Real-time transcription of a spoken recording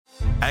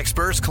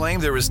Experts claim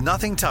there is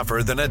nothing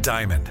tougher than a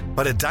diamond.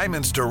 But at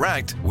Diamonds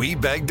Direct, we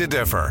beg to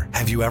differ.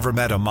 Have you ever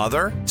met a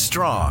mother?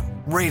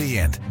 Strong,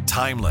 radiant,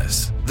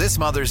 timeless. This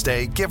Mother's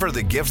Day, give her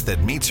the gift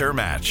that meets her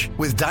match.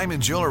 With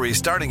diamond jewelry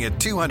starting at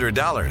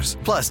 $200.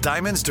 Plus,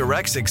 Diamonds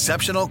Direct's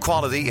exceptional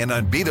quality and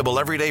unbeatable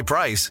everyday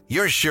price,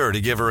 you're sure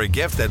to give her a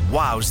gift that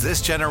wows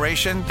this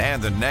generation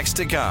and the next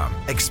to come.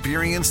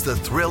 Experience the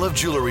thrill of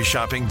jewelry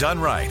shopping done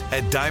right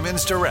at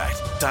Diamonds Direct.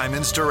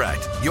 Diamonds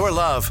Direct. Your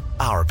love,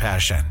 our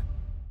passion.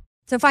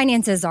 So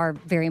finances are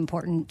very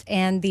important,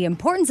 and the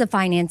importance of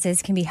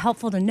finances can be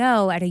helpful to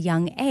know at a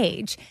young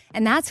age.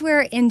 And that's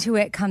where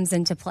Intuit comes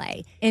into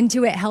play.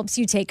 Intuit helps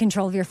you take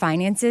control of your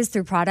finances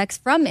through products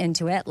from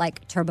Intuit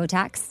like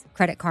TurboTax,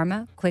 Credit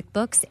Karma,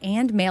 QuickBooks,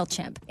 and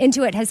MailChimp.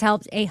 Intuit has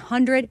helped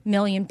 100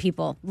 million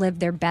people live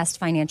their best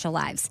financial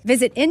lives.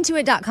 Visit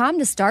Intuit.com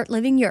to start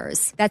living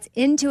yours. That's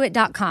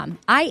Intuit.com,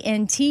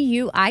 Intuit.com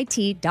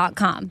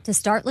to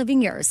start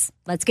living yours.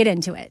 Let's get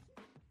into it.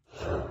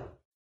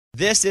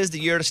 This is the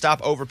year to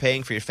stop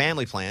overpaying for your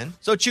family plan.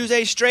 So choose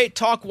a Straight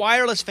Talk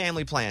wireless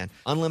family plan.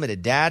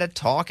 Unlimited data,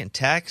 talk, and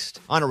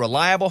text on a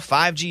reliable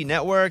 5G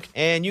network.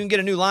 And you can get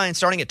a new line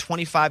starting at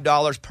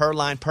 $25 per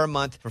line per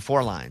month for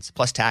 4 lines,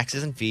 plus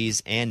taxes and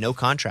fees and no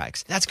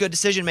contracts. That's good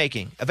decision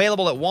making.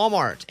 Available at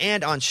Walmart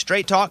and on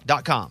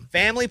straighttalk.com.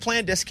 Family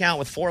plan discount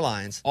with 4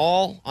 lines,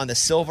 all on the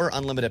Silver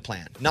Unlimited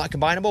plan. Not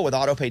combinable with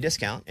auto pay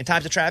discount. In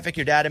times of traffic,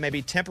 your data may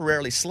be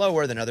temporarily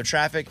slower than other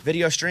traffic.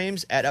 Video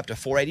streams at up to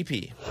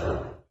 480p.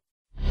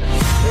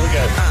 Here we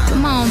go.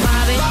 Come on,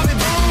 Bobby.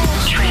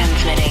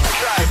 Transmitting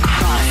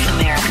across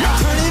America.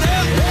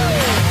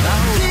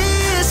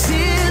 This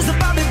is the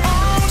Bobby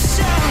Bones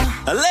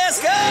Show. Let's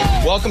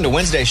go. Welcome to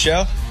Wednesday's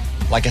show.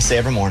 Like I say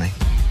every morning.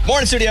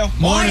 Morning, studio.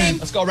 Morning.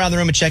 Let's go around the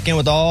room and check in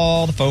with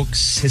all the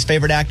folks. His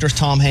favorite actor is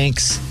Tom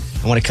Hanks.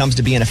 And when it comes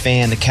to being a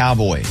fan, the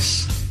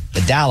Cowboys,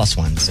 the Dallas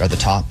ones, are the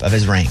top of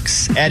his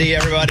ranks. Eddie,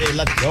 everybody,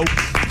 let's go.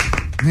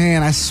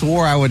 Man, I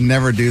swore I would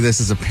never do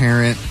this as a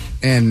parent.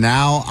 And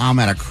now I'm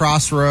at a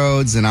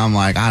crossroads and I'm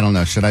like, I don't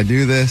know, should I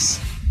do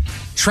this?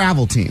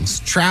 Travel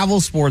teams,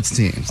 travel sports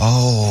teams.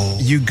 Oh.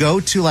 You go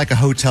to like a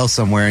hotel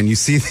somewhere and you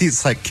see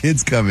these like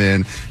kids come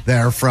in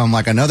that are from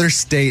like another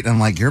state. And I'm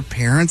like, your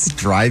parents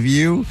drive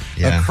you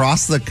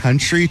across the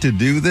country to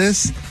do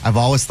this? I've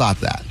always thought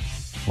that.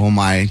 Well,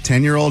 my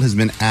 10-year-old has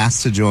been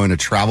asked to join a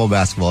travel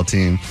basketball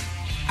team.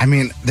 I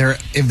mean,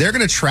 if they're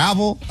going to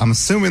travel, I'm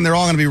assuming they're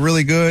all going to be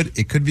really good.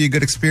 It could be a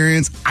good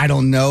experience. I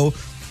don't know.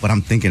 But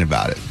I'm thinking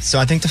about it. So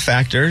I think the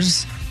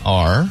factors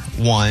are,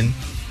 1,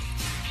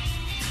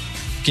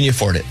 can you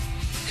afford it?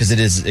 Because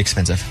it is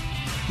expensive.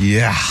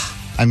 Yeah.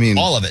 I mean,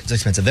 all of it's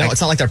expensive. It's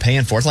not like they're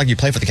paying for it. It's not like you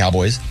play for the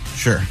Cowboys.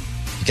 Sure.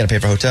 You got to pay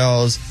for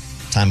hotels,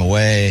 time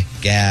away,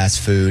 gas,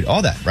 food,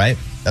 all that, right?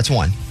 That's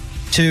 1.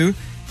 2,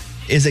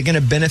 is it going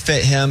to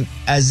benefit him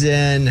as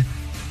in,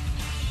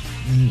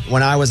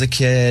 when I was a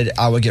kid,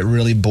 I would get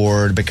really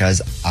bored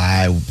because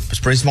I was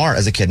pretty smart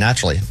as a kid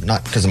naturally.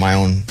 Not because of my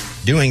own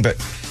doing,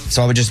 but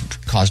so I would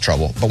just cause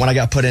trouble. But when I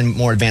got put in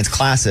more advanced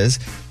classes,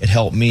 it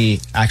helped me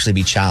actually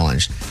be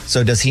challenged.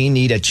 So does he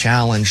need a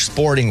challenge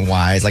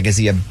sporting-wise? Like, is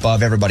he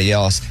above everybody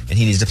else and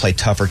he needs to play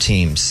tougher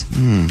teams?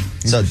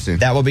 So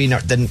that will be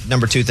the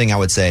number 2 thing I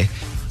would say.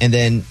 And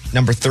then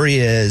number 3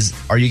 is,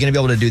 are you going to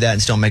be able to do that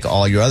and still make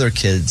all your other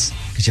kids,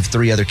 because you have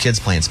 3 other kids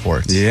playing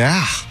sports? Yeah.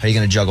 How are you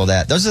going to juggle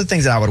that? Those are the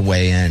things that I would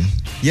weigh in.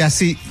 Yeah,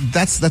 see,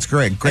 that's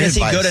great. Great advice.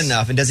 Is he good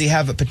enough? And does he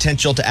have a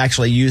potential to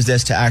actually use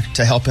this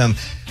to help him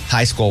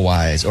high school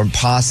wise or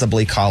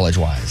possibly college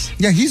wise?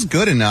 Yeah, he's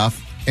good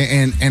enough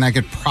and I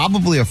could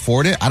probably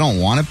afford it. I don't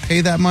want to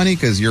pay that money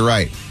because you're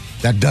right.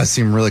 That does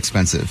seem real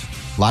expensive.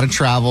 A lot of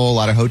travel, a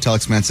lot of hotel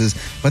expenses.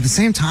 But at the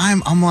same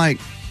time, I'm like,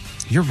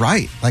 you're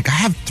right. Like, I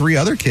have 3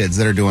 other kids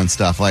that are doing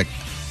stuff. Like,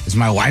 is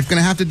my wife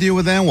going to have to deal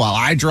with them while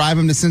I drive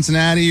them to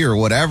Cincinnati or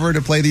whatever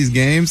to play these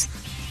games?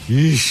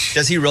 Yeesh.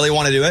 Does he really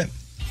want to do it?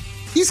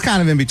 He's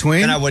kind of in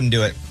between. Then I wouldn't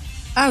do it.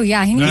 Oh,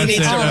 yeah. He needs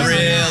to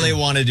really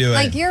want to do it.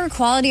 Like, your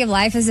quality of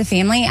life as a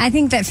family, I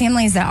think that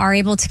families that are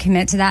able to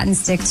commit to that and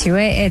stick to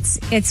it,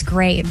 it's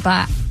great.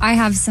 But I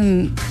have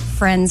some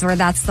friends where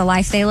that's the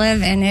life they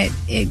live, and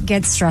it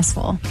gets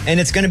stressful.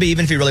 And it's going to be,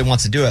 even if he really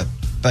wants to do it,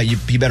 but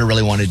you better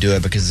really want to do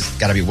it because it's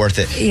got to be worth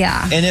it.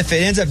 Yeah. And if it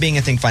ends up being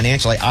a thing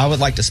financially, I would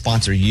like to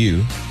sponsor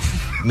you,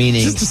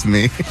 meaning... Just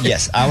me?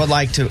 Yes. I would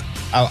like to...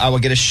 I will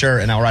get a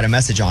shirt and I'll write a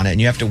message on it,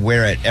 and you have to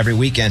wear it every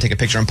weekend, take a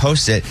picture and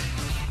post it,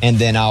 and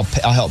then I'll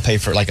help pay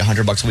for like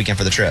 $100 a weekend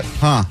for the trip.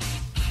 Huh.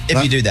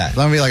 If you do that.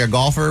 Let me be like a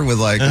golfer with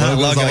like logos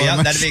logo. all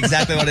Yeah, that'd be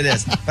exactly what it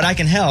is. But I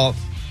can help.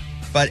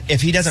 But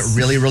if he doesn't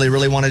really, really,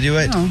 really want to do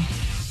it,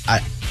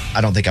 I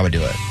don't think I would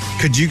do it.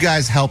 Could you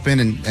guys help in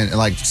and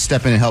like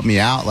step in and help me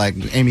out? Like,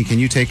 Amy, can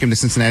you take him to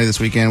Cincinnati this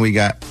weekend? We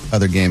got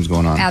other games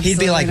going on. Absolutely. He'd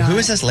be like, not. who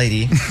is this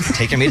lady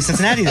taking me to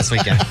Cincinnati this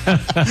weekend?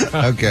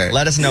 Okay.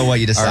 Let us know what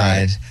you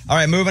decide. All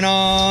right, moving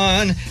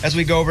on. As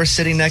we go over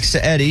sitting next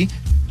to Eddie,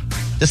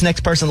 this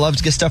next person loves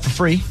to get stuff for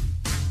free,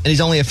 and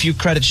he's only a few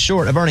credits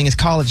short of earning his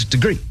college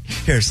degree.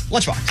 Here's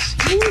Lunchbox.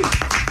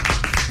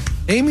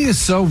 Amy is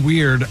so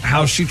weird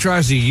how she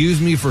tries to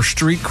use me for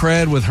street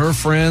cred with her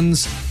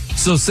friends.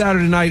 So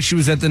Saturday night, she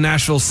was at the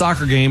Nashville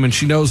soccer game, and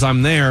she knows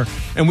I'm there.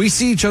 And we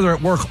see each other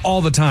at work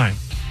all the time.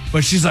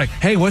 But she's like,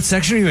 hey, what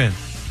section are you in?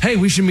 Hey,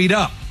 we should meet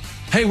up.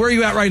 Hey, where are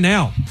you at right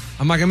now?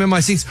 I'm like, I'm in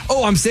my seats.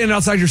 Oh, I'm standing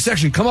outside your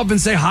section. Come up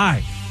and say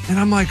hi. And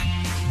I'm like,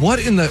 what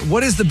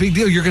is the big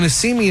deal? You're going to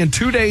see me in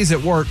 2 days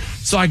at work.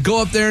 So I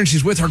go up there, and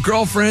she's with her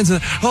girlfriends.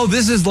 And, oh,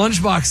 this is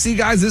Lunchbox. See,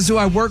 guys, this is who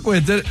I work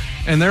with.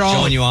 And they're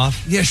all showing you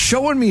off? Yeah,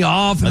 showing me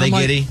off. Are they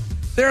giddy?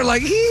 They're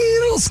like,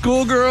 little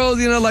schoolgirls,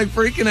 like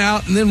freaking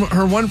out. And then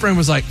her one friend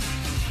was like,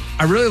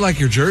 I really like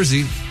your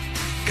jersey.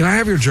 Can I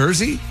have your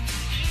jersey?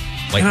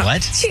 Wait,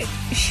 what?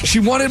 She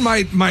wanted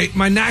my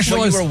national.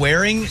 What you were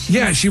wearing?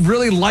 Yeah, she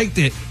really liked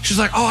it. She's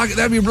like, oh,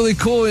 that'd be really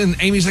cool. And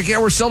Amy's like, yeah,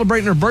 we're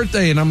celebrating her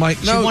birthday. And I'm like,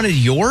 no. She wanted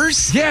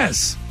yours?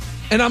 Yes.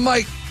 And I'm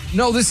like,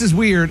 no, this is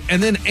weird.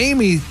 And then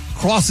Amy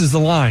crosses the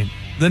line.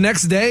 The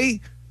next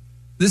day,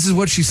 this is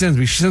what she sends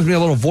me. She sends me a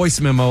little voice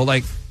memo,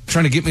 like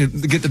trying to get me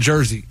to get the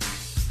jersey.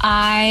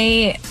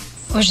 I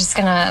was just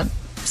going to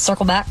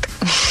circle back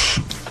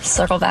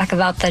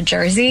about the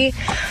jersey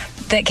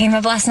that came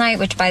up last night,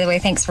 which, by the way,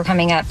 thanks for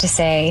coming up to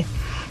say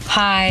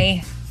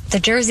hi.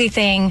 The jersey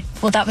thing,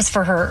 well, that was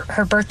for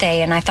her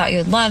birthday, and I thought you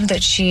would love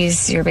that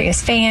she's your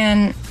biggest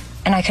fan,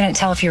 and I couldn't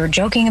tell if you were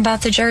joking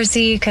about the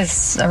jersey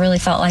because I really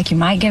felt like you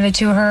might give it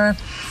to her.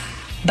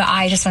 But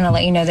I just want to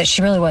let you know that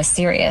she really was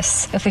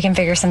serious. If we can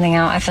figure something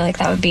out, I feel like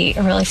that would be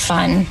a really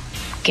fun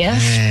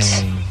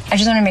gift. I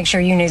just want to make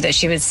sure you knew that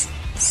she was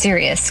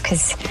serious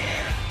because,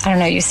 I don't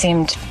know, you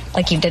seemed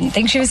like you didn't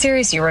think she was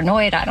serious. You were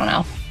annoyed. I don't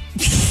know.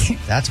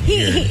 That's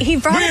weird. He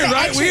brought weird, up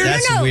right? Weird.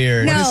 That's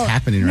weird. What is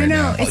happening right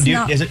now? It's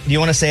not. Do you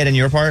want to say it in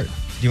your part? Do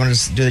you want to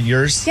just do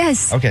yours?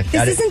 Yes. Okay.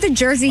 This isn't the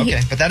jersey.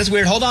 Okay, but that is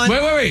weird. Hold on.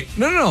 Wait.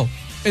 No.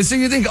 And so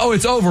you think, oh,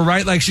 it's over,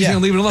 right? Like she's going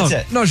to leave it alone.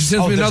 That's it. No, she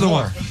sends me another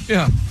one.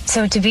 Yeah.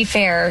 So to be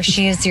fair,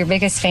 she is your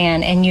biggest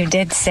fan, and you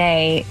did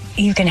say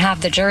you can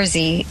have the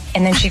jersey,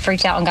 and then she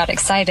freaked out and got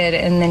excited,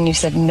 and then you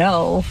said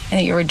no, and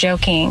that you were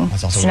joking.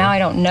 That's also so now weird. I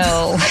don't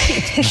know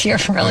if you're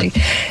really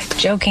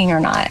joking or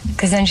not,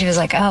 because then she was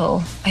like,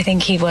 oh, I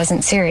think he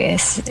wasn't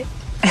serious.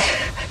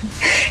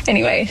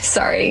 Anyway,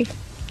 sorry.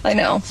 I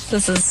know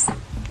this is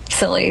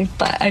silly,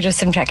 but I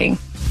just am checking.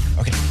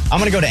 Okay. I'm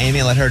going to go to Amy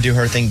and let her do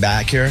her thing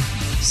back here.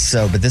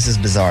 But this is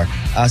bizarre.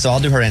 So I'll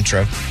do her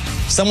intro.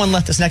 Someone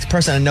left this next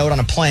person a note on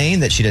a plane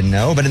that she didn't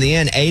know, but in the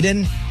end,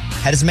 Aiden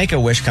had his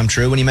Make-A-Wish come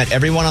true when he met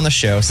everyone on the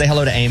show. Say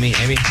hello to Amy.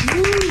 Amy.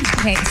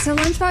 Okay, so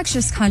Lunchbox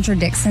just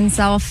contradicts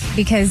himself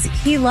because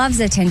he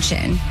loves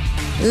attention.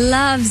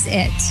 Loves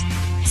it.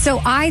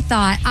 So I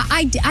thought,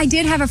 I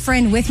did have a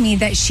friend with me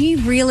that she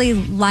really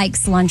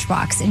likes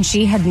Lunchbox, and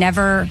she had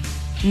never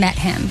met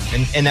him.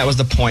 And that was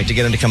the point, to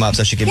get him to come up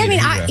so she could Yeah, I meet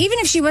mean, a hero. even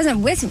if she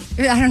wasn't with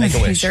me, I don't know if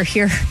Make-A-Wish. she's her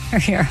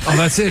hero. Oh,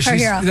 that's it. Her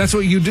hero. That's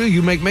what you do.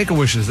 You make a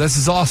wishes. This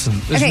is awesome.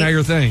 This is now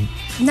your thing.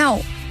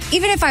 No,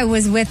 even if I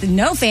was with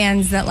no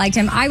fans that liked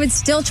him, I would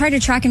still try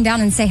to track him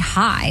down and say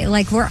hi.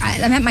 Like,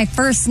 I'm at my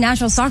first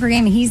national soccer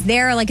game and he's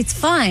there. Like, it's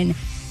fun.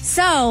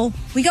 So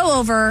we go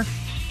over.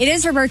 It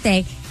is her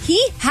birthday. He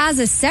has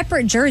a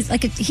separate jersey.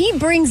 Like, he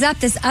brings up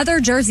this other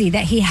jersey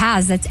that he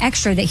has that's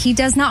extra that he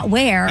does not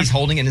wear. He's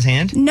holding it in his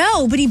hand?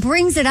 No, but he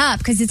brings it up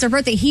because it's her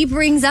birthday. He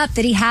brings up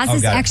that he has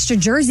this extra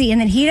jersey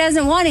and then he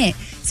doesn't want it.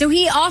 So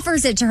he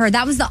offers it to her.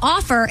 That was the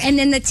offer. And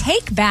then the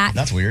take back.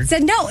 That's weird.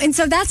 Said no. And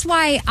so that's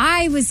why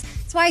I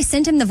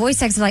sent him the voice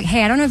text of like,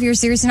 hey, I don't know if you're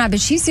serious or not,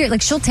 but she's serious.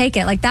 Like, she'll take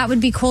it. Like, that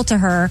would be cool to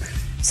her.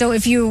 So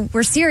if you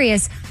were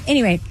serious.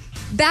 Anyway,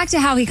 back to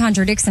how he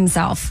contradicts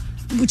himself,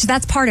 which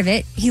that's part of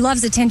it. He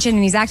loves attention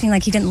and he's acting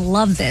like he didn't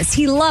love this.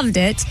 He loved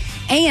it.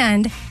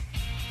 And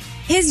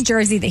his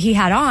jersey that he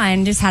had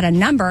on just had a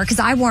number because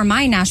I wore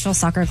my Nashville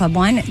Soccer Club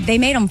one. They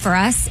made them for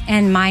us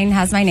and mine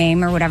has my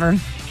name or whatever.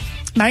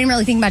 But I didn't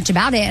really think much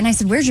about it. And I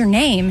said, where's your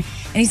name?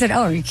 And he said,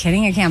 oh, are you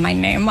kidding? I can't have my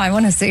name. I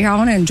want to sit here. I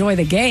want to enjoy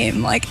the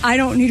game. Like, I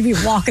don't need to be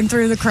walking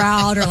through the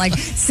crowd or like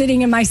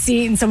sitting in my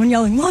seat and someone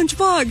yelling,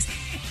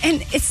 Lunchbox.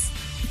 And it's,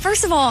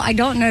 first of all, I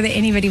don't know that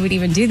anybody would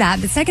even do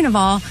that. But second of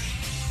all,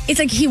 it's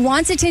like he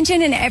wants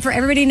attention and for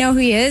everybody to know who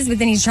he is, but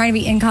then he's trying to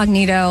be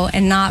incognito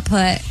and not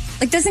put,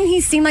 like, doesn't he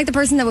seem like the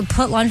person that would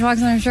put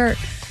Lunchbox on his shirt?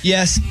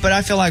 Yes, but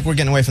I feel like we're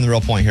getting away from the real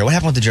point here. What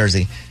happened with the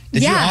jersey?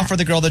 Did you offer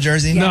the girl the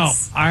jersey?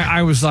 Yes. No,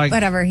 I was like...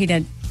 Whatever, he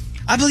did.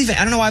 I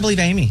don't know why I believe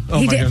Amy. Oh,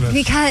 he my did, goodness.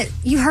 because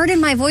you heard in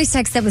my voice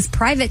text that was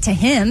private to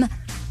him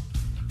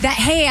that,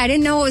 hey, I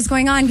didn't know what was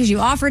going on because you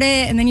offered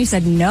it and then you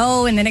said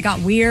no and then it got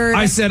weird.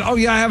 I said, oh,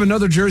 yeah, I have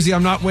another jersey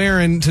I'm not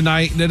wearing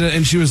tonight.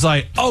 And she was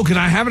like, oh, can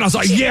I have it? I was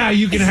like, yeah,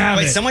 you can have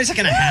Wait, it. somebody's not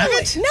going to have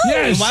it? No.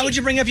 Yes. Why would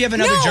you bring up you have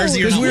another No. jersey?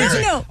 You're It's not weird.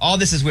 wearing? No. All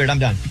this is weird. I'm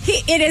done.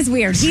 It is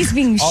weird. He's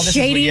being All this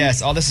shady.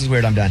 all this is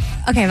weird. I'm done.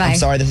 Okay, bye. I'm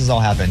sorry this has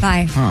all happened.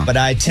 Bye. But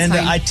I tend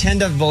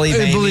to believe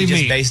Hey, Amy believe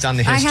just me. based on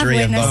the I have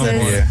history of both of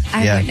witnesses.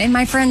 you. And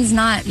my friend's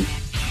not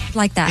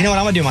like that. You know what?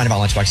 I'm going to do mine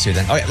about Lunchbox too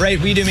then. Okay, Ray,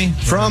 will you do me?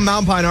 From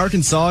Mountain Pine,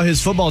 Arkansas,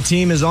 his football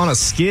team is on a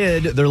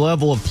skid. Their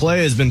level of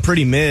play has been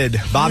pretty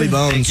mid. Bobby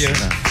Bones. Thank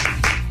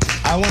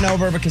you. I went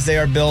over because they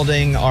are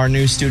building our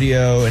new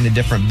studio in a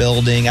different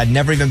building. I'd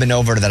never even been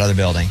over to that other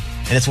building.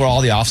 And it's where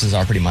all the offices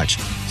are pretty much.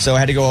 So I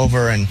had to go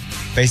over and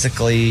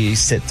basically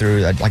sit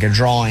through like a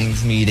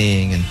drawings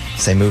meeting and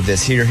say, move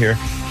this here.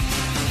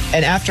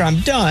 And after I'm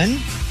done,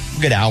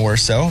 a good hour or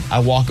so, I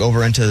walk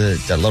over into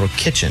the little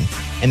kitchen.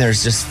 And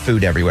there's just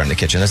food everywhere in the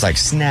kitchen. There's like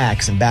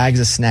snacks and bags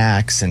of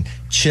snacks and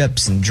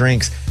chips and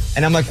drinks.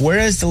 And I'm like, where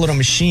is the little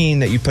machine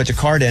that you put your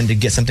card in to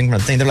get something from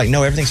the thing? They're like,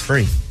 no, everything's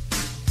free.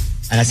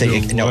 And I say,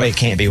 no, it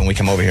can't be when we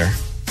come over here.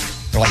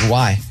 They're like,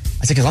 why?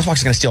 I said, because Lunchbox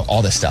is going to steal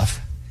all this stuff.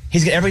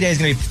 Every day he's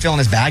going to be filling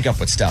his bag up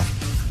with stuff.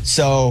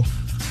 So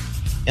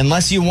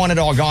unless you want it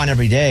all gone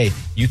every day,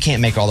 you can't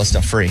make all this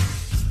stuff free.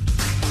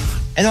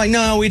 And they're like,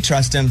 no, we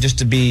trust him just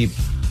to be...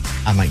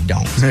 I'm like,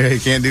 don't. Hey, you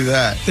can't do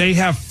that. They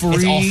have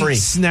It's all free.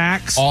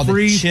 Snacks, all the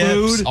free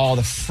chips, food. all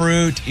the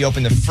fruit. You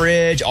open the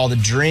fridge, all the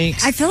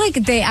drinks. I feel like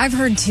I've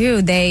heard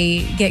too,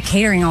 they get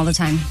catering all the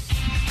time.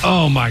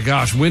 Oh my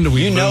gosh, when do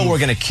we You know move? we're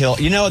going to kill.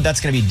 You know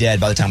that's going to be dead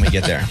by the time we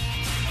get there.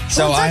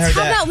 So well, I heard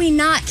how that. about we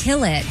not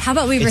kill it? How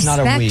about we It's respect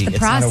not a we. the It's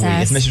process? not a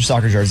we. It's Mr.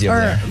 Soccer Jersey over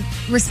or there.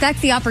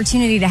 respect the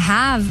opportunity to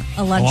have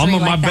a luxury my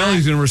like that.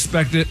 belly's going to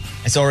respect it.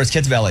 And so are his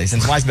kids' bellies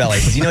and his wife's belly.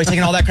 Because you know he's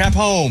taking all that crap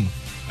home.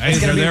 Hey, It's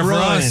going to be they're there for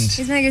us. ruined.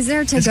 He's like, is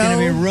there to It's go? going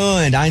to be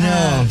ruined. I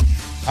know.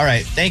 All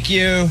right. Thank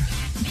you.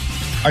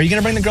 Are you going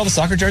to bring the girl the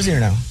soccer jersey or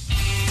no?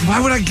 Why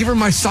would I give her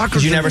my soccer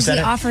You jersey? never said He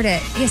it. offered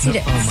it. Yes, he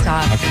did.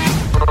 Stop.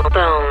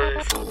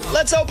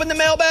 Let's open the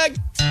mailbag.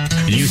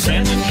 You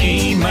send an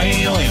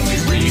email and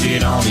we read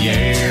it on the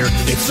air.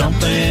 It's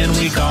something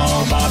we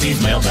call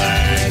Bobby's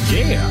Mailbag.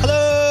 Yeah.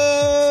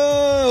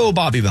 Hello,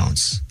 Bobby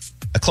Bones.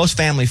 A close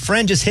family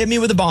friend just hit me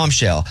with a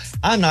bombshell.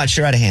 I'm not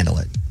sure how to handle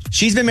it.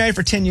 She's been married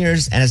for 10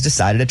 years and has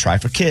decided to try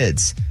for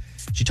kids.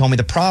 She told me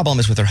the problem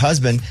is with her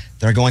husband.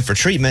 They're going for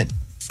treatment,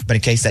 but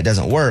in case that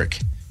doesn't work,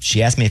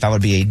 she asked me if I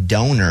would be a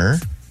donor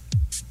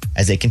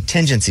as a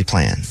contingency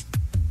plan.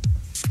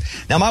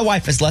 Now, my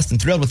wife is less than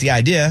thrilled with the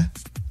idea,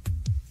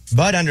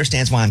 but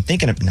understands why I'm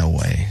thinking of no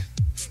way.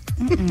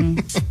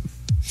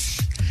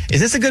 Is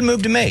this a good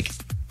move to make?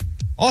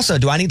 Also,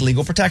 do I need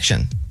legal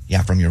protection?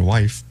 Yeah, from your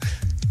wife.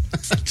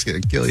 She's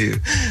going to kill you.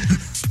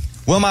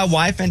 Will my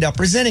wife end up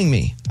resenting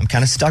me? I'm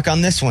kind of stuck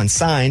on this one.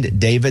 Signed,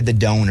 David the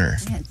donor.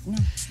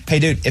 Hey,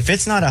 dude, if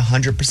it's not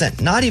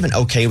 100%, not even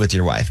okay with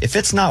your wife, if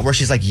it's not where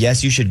she's like,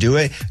 yes, you should do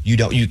it, you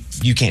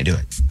can't do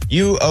it.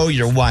 You owe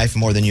your wife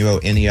more than you owe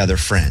any other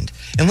friend.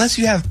 Unless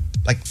you have,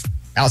 like,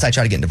 Alice,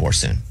 try to get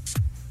divorced soon.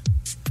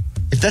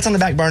 If that's on the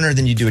back burner,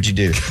 then you do what you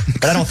do.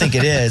 But I don't think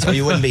it is, or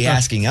you wouldn't be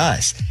asking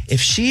us. If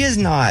she is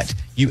not,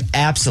 you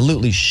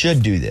absolutely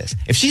should do this.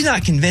 If she's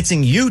not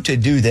convincing you to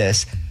do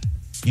this,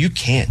 you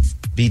can't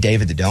be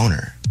David the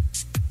donor.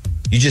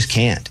 You just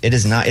can't. It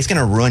is not. It's going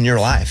to ruin your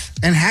life.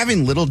 And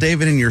having little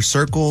David in your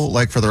circle,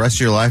 like for the rest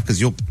of your life, because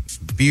you'll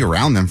be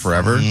around them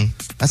forever,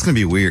 that's going to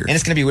be weird. And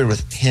it's going to be weird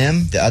with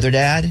him, the other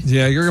dad.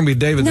 Yeah, you're going to be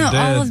David No, the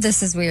Dead. all of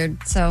this is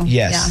weird. So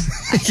Yes.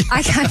 yeah.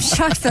 I'm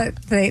shocked that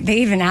they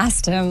even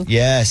asked him.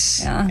 Yes.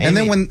 Yeah. And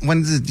then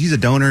when he's a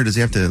donor, does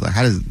he have to, like,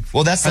 how does...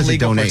 Well, that's how the does he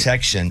legal donate?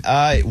 protection.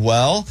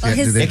 Well,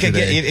 his- it could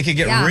get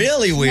Yeah.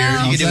 really weird.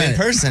 No. You could do it in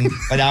person,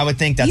 but I would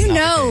think that's You not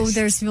know the case.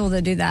 there's people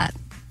that do that.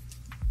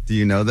 Do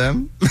you know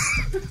them?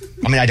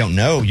 I mean, I don't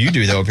know. You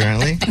do, though,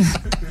 apparently.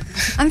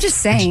 I'm just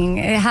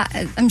saying.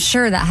 I'm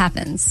sure that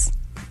happens.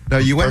 No,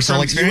 you went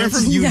Personal from, you went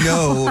experience? from you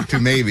No. know to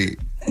maybe.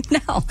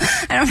 No,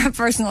 I don't have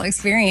personal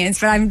experience,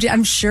 but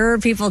I'm sure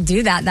people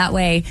do that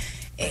way.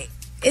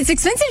 It's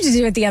expensive to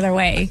do it the other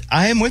way.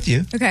 I am with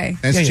you. Okay.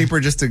 And it's cheaper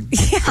just to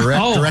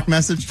direct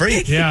message?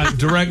 Free. Yeah,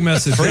 direct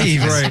message. Free.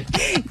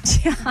 That's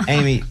great.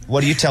 Amy,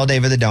 what do you tell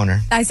David the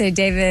donor? I say,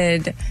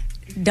 David,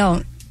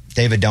 don't.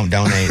 David, don't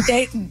donate.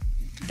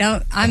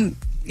 Don't.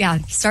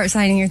 Start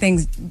signing your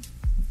things.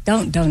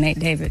 Don't donate,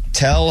 David.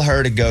 Tell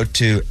her to go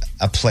to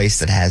a place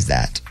that has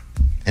that.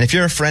 And if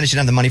you're a friend and she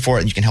doesn't have the money for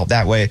it, and you can help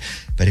that way.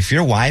 But if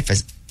your wife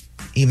is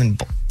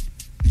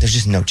there's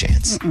just no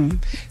chance.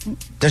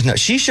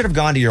 She should have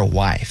gone to your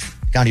wife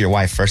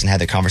first and had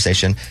the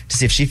conversation to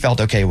see if she felt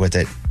okay with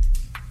it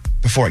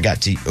before it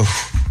got to you.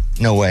 Oof,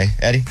 no way.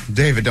 Eddie?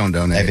 David, don't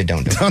donate. David,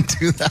 don't donate. Don't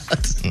do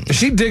that. Is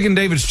she digging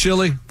David's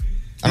chili?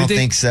 I don't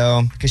think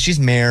so, because she's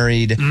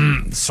married.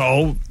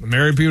 So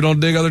married people don't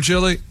dig other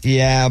chili?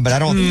 Yeah, but I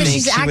don't think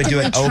she's she would do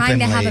it actively openly. trying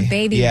to have a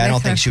baby Yeah, I with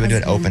don't think her she would do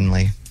it husband.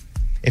 openly.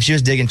 If she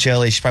was digging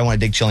chili, she probably want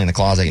to dig chili in the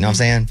closet. You know what I'm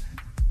saying?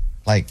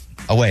 Like,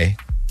 away.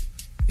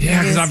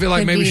 Yeah, because I feel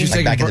like Could maybe be. she's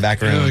Like taking back in the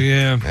back room. Oh,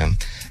 yeah.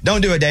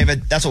 Don't do it,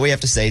 David. That's what we have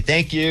to say.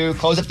 Thank you.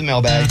 Close up the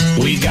mailbag.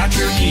 We got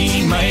your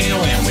email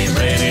and we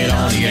read it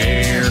on the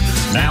air.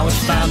 Now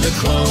it's time to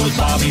close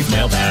Bobby's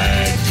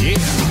Mailbag.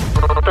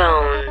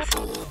 Yeah.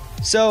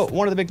 So,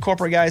 one of the big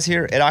corporate guys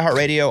here at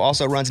iHeartRadio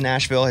also runs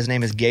Nashville. His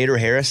name is Gator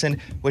Harrison,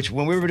 which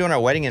when we were doing our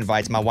wedding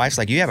invites, my wife's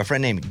like, you have a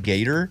friend named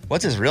Gator?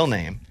 What's his real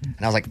name? And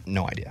I was like,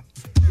 no idea.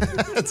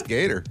 That's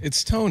Gator.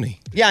 It's Tony.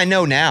 Yeah, I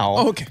know now.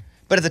 Oh, okay.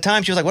 But at the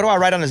time, she was like, what do I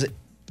write on his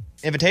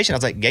invitation? I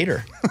was like,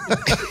 Gator.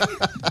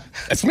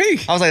 That's me.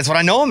 I was like, that's what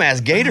I know him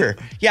as, Gator.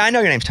 Yeah, I know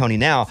your name's Tony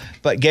now,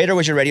 but Gator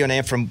was your radio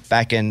name from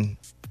back in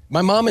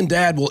My mom and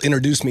dad will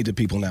introduce me to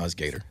people now as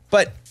Gator.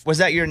 But was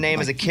that your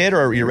name as a kid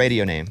or your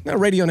radio name? No,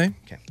 radio name.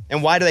 Okay.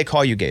 And why do they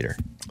call you Gator?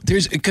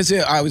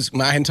 Because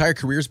my entire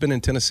career's been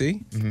in Tennessee.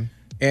 Mm-hmm.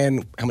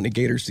 And how many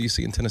Gators do you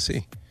see in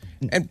Tennessee?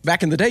 And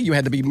back in the day, you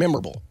had to be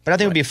memorable. But I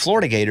think it would be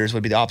Florida Gators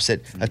would be the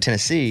opposite of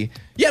Tennessee.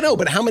 Yeah, no,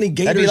 but how many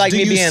Gators That'd be like do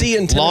me you being see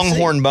in Tennessee?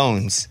 Longhorn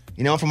Bones.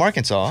 You know, I'm from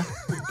Arkansas.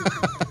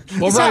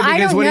 Well, So right, I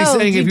because don't what he's know.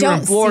 saying, You if you're in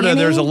don't Florida, see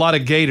there's a any? lot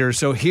of gators.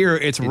 So here,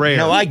 it's rare.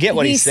 No, I get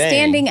what he's saying.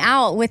 standing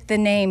out with the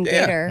name Yeah.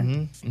 Gator.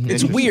 Mm-hmm.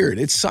 It's weird.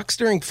 It sucks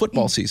during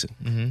football season.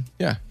 Mm-hmm.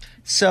 Yeah.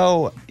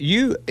 So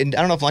and I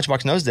don't know if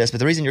Lunchbox knows this, but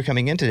the reason you're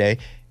coming in today,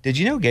 did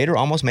you know Gator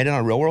almost made it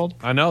on Real World?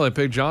 I know. They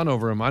picked John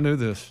over him. I knew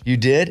this. You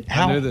did?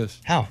 How? I knew this.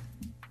 How?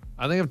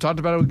 I think I've talked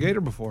about it with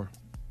Gator before.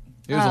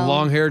 He was a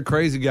long-haired,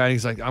 crazy guy.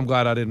 He's like, I'm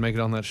glad I didn't make it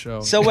on that show.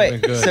 So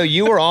wait, so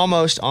you were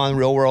almost on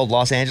Real World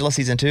Los Angeles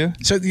season 2?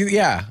 So,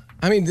 yeah.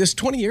 I mean, this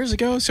 20 years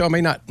ago, so I may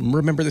not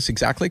remember this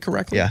exactly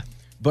correctly. Yeah.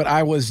 But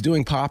I was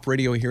doing pop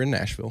radio here in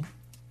Nashville.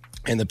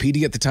 And the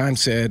PD at the time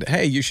said,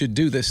 "Hey, you should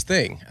do this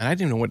thing." And I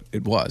didn't know what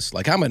it was.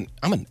 Like I'm an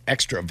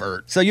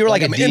extrovert. So you were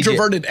like I'm a an DJ.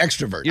 introverted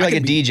extrovert. You're like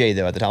a DJ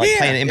though at the time, like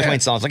playing in between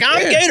songs. Like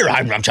I'm Gator,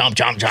 I'm chomp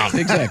chomp chomp.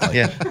 Exactly.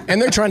 Yeah.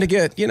 And they're trying to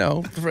get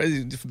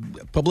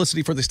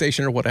publicity for the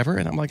station or whatever.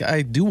 And I'm like,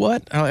 I do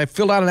what? I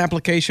filled out an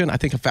application. I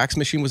think a fax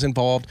machine was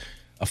involved,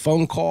 a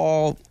phone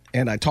call,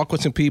 and I talked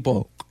with some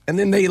people. And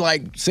then they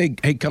like say,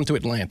 "Hey, come to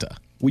Atlanta.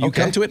 Will you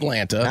come to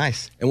Atlanta?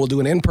 Nice. And we'll do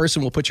an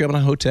in-person. We'll put you up in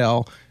a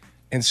hotel."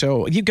 And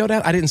so you go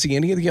down. I didn't see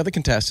any of the other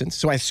contestants,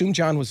 so I assumed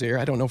John was there.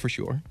 I don't know for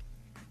sure.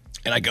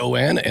 And I go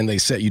in, and they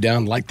set you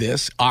down like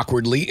this,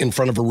 awkwardly, in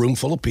front of a room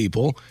full of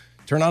people,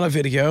 turn on a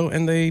video,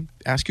 and they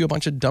ask you a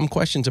bunch of dumb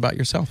questions about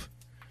yourself.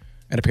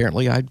 And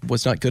apparently I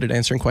was not good at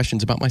answering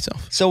questions about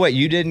myself. So what,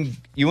 you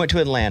went to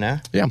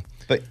Atlanta. Yeah.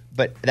 But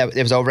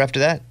it was over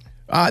after that?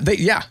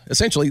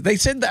 Essentially. They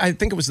said that I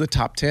think it was the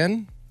top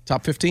 10,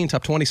 top 15,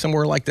 top 20,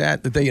 somewhere like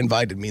that they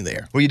invited me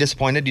there. Were you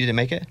disappointed you didn't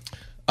make it?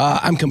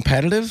 I'm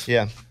competitive.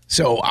 Yeah.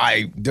 So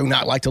I do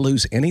not like to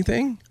lose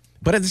anything.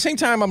 But at the same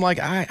time, I'm like,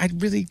 I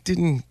really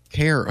didn't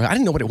care. I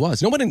didn't know what it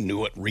was. Nobody knew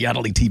what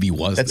reality TV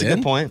was. That's then. a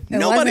good point.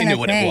 Nobody wasn't knew a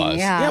what thing, it was.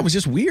 yeah. It was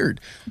just weird.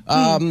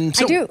 I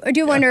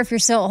do wonder if you're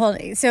still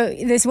holding. So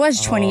this was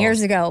 20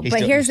 years ago.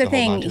 But here's the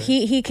thing.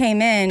 He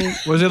came in.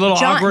 Was it a little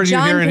awkward you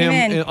hearing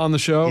him on the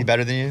show? He's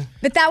better than you?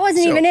 But that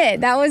wasn't even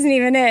it. That wasn't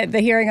even it, the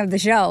hearing of the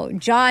show.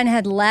 John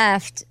had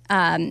left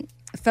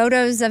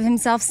photos of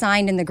himself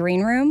signed in the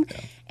green room. Yeah.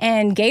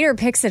 And Gator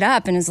picks it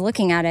up and is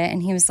looking at it.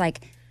 And he was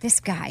like, this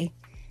guy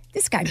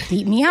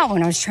beat me out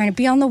when I was trying to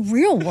be on the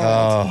Real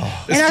World.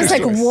 And I was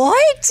like,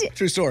 what?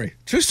 True story.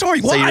 Well, So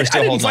I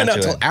still didn't find out to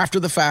until it. after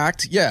the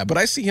fact. Yeah, but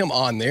I see him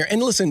on there.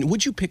 And listen,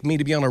 would you pick me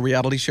to be on a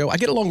reality show? I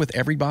get along with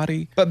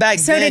everybody. But back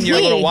So then, did you're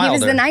a little he. wilder. He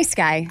was the nice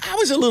guy. I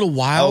was a little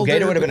wild. Oh,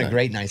 Gator would have been a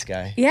great nice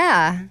guy.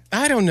 Yeah.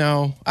 I don't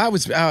know. I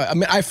was. So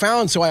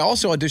I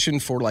also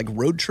auditioned for like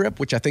Road Trip,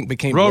 which I think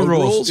became Road Road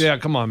Rules. Yeah,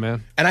 come on,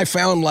 man. And I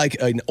found like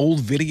an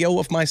old video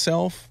of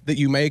myself that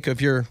you make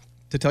to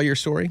tell your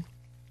story.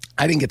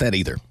 I didn't get that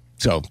either.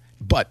 So,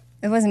 but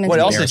It wasn't meant What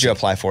to else be. did you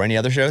apply for? Any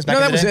other shows back no,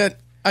 in that the was day? it.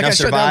 I got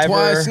shut down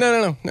twice.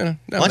 No. that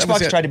was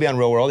Lunchbox it. tried to be on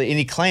Real World, and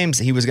he claims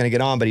he was going to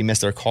get on, but he missed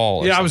their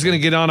call. Yeah, I was going to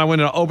get on. I went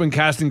to an open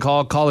casting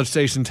call, College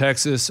Station,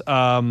 Texas.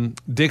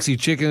 Dixie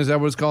Chicken, is that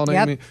what it's called?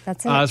 Yep, Amy?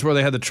 that's it. That's where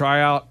they had the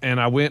tryout. And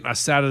I went, I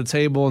sat at a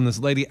table, and this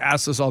lady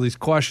asked us all these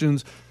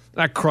questions.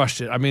 And I crushed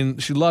it. I mean,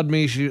 she loved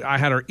me. I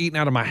had her eating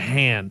out of my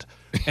hand.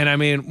 And I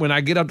mean, when I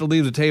get up to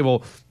leave the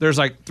table, there's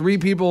like 3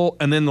 people,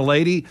 and then the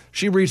lady,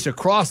 she reached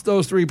across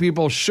those 3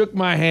 people, shook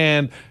my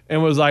hand,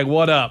 and was like,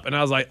 "What up?" And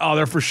I was like, "Oh,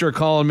 they're for sure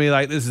calling me.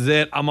 Like, this is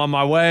it. I'm on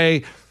my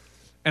way."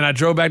 And I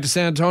drove back to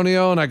San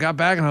Antonio, and I got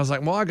back, and I was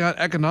like, "Well, I got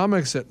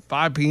economics at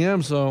 5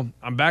 p.m., so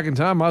I'm back in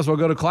time. Might as well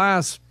go to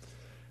class."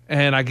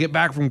 And I get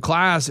back from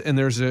class, and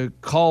there's a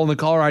call in the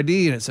caller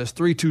ID, and it says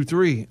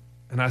 323.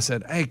 And I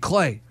said, "Hey,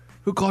 Clay,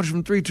 who called you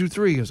from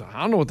 323?" He goes, "I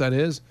don't know what that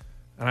is."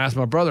 And I asked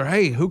my brother,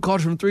 "Hey, who called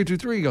you from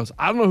 323? He goes,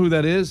 "I don't know who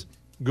that is."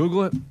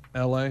 Google it,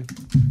 L.A.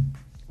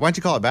 Why'd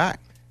you call it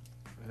back?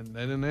 And they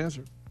didn't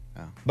answer.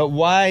 But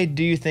why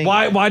do you think?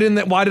 Why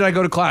did I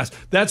go to class?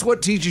 That's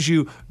what teaches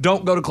you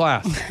don't go to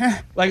class.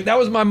 Like, that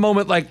was my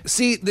moment. Like,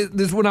 see, this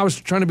is when I was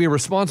trying to be a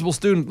responsible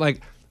student.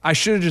 Like, I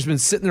should have just been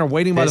sitting there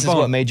waiting by the This phone. is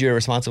what made you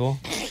irresponsible?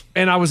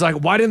 And I was like,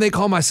 why didn't they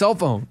call my cell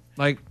phone?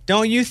 Like,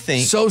 don't you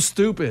think so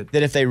stupid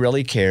that if they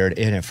really cared,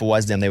 and if it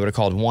was them, they would have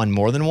called 1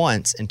 more than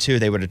once, and 2,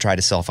 they would have tried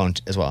a cell phone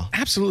as well?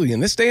 Absolutely.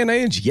 In this day and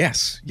age,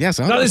 yes.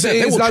 100%. No,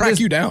 They will track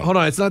you down. Hold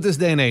on, it's not this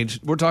day and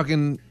age. We're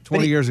talking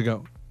 20 years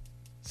ago.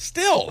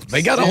 Still,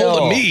 they got a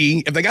hold of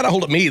me. If they got a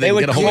hold of me, they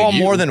would get a hold call of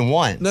you. more than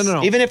once.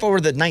 No. Even if it were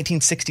the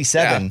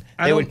 1967,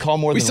 they would call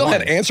more than once. We still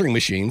had answering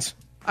machines.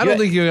 I don't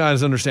think you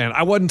guys understand.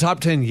 I wasn't top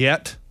 10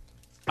 yet.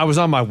 I was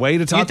on my way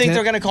to top 10. You think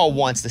they're going to call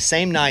once the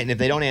same night, and if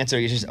they don't answer,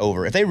 it's just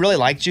over. If they really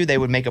liked you, they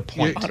would make a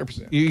point.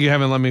 100%. You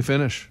haven't let me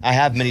finish. I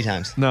have many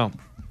times. No.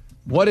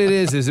 What it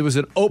is it was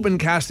an open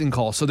casting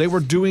call. So they were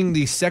doing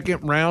the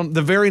second round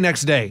the very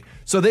next day.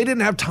 So they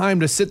didn't have time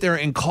to sit there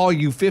and call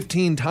you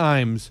 15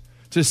 times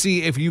to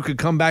see if you could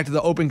come back to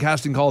the open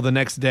casting call the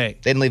next day.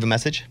 They didn't leave a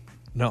message?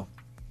 No.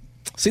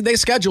 See, they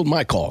scheduled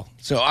my call,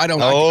 so I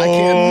don't. Oh, I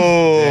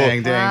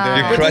can't.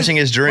 Dang. You're crushing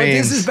his But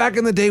dreams. this is back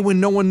in the day when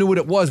no one knew what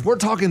it was. We're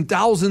talking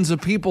thousands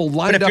of people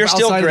lined But up if you're outside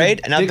still of great,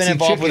 the and I've been Dixie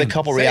involved with a Chicken.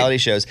 couple reality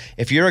shows,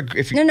 if they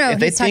he's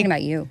think, talking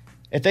about you.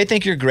 If they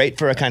think you're great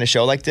for a kind of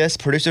show like this,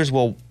 producers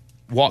will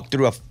walk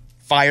through a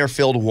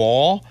fire-filled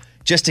wall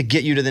just to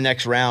get you to the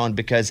next round,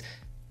 because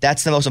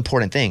that's the most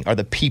important thing, are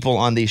the people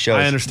on these shows.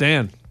 I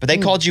understand. But they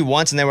called you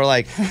once and they were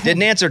like,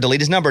 didn't answer, delete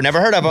his number, never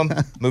heard of him,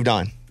 moved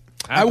on.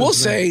 I will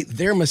say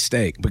their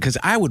mistake, because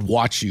I would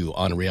watch you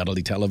on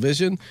reality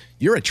television.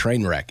 You're a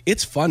train wreck.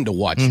 It's fun to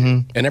watch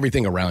you and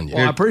everything around you.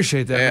 Well, I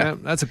appreciate that, man.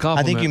 That's a I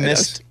compliment. think you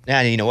missed.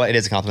 Yeah, you know what? It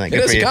is a compliment. It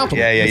Good is for a you.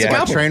 compliment. Yeah, It's a yeah.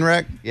 compliment. Train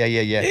wreck?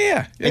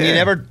 Yeah. And you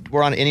never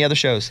were on any other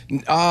shows?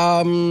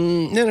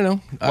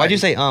 No. Why'd you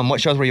say,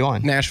 what shows were you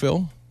on?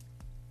 Nashville.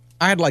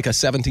 I had like a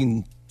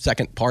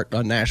 17-second part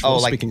on Nashville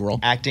speaking role.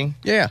 Acting?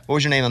 Yeah. What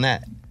was your name on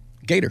that?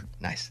 Gator.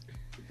 Nice.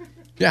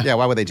 Yeah,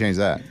 why would they change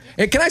that?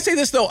 Hey, can I say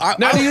this, though?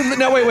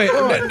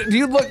 Wait. Do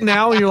you look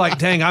now and you're like,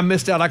 dang, I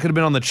missed out. I could have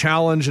been on the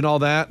challenge and all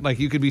that. Like,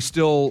 you could be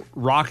still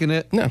rocking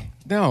it.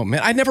 No, man.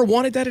 I never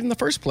wanted that in the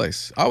first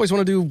place. I always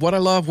want to do what I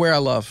love, where I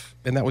love.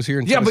 And that was here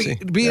in Tennessee.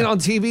 But being on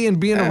TV and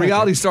being a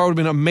reality star would have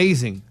been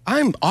amazing.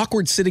 I'm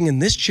awkward sitting in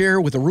this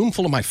chair with a room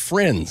full of my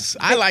friends.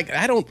 I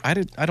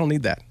don't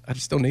need that. I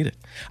just don't need it.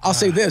 I'll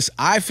say this.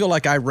 I feel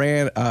like I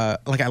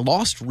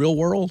lost Real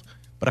World,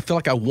 but I feel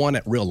like I won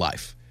at Real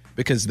Life.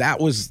 Because that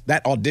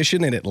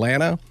audition in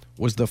Atlanta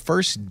was the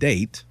first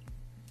date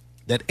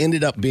that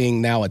ended up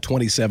being now a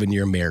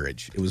 27-year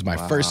marriage. It was my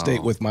first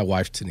date with my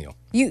wife, Tennille.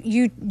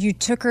 You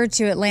took her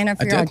to Atlanta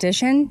for your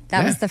audition?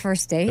 That was the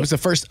first date? It was the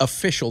first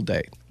official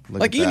date.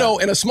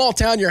 In a small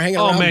town, you're hanging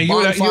around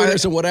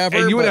bonfires and whatever.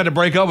 And you would have to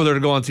break up with her to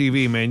go on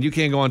TV, man. You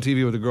can't go on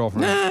TV with a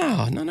girlfriend.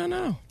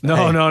 No.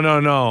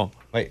 No.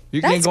 Wait,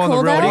 you That's can't go on cool,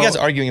 the real. though. What are you guys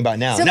arguing about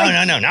now? So,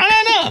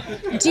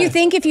 No. Do you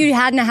think if you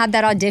hadn't had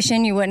that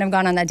audition, you wouldn't have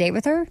gone on that date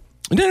with her?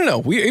 No.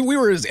 We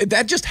were.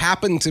 That just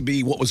happened to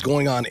be what was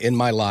going on in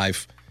my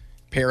life,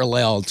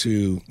 parallel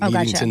to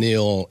meeting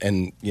Tennille,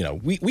 and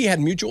we had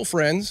mutual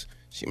friends.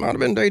 She might have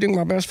been dating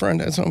my best friend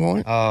at some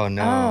point. Oh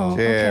no!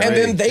 Okay. And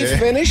then they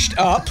finished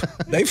up.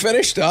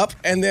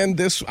 And then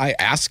I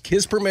asked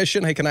his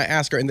permission. Hey, can I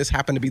ask her? And this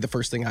happened to be the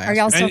first thing I asked. Are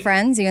y'all still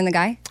friends, you and the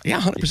guy? Yeah,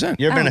 100%.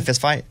 You ever been in a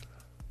fist fight?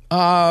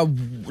 I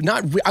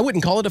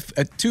wouldn't call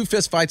it two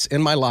fist fights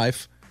in my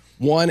life.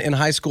 One in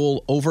high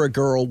school over a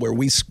girl where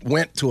we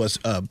went to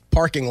a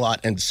parking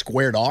lot and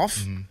squared off.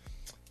 Mm-hmm.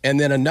 And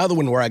then another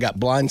one where I got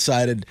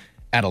blindsided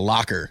at a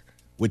locker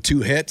with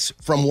 2 hits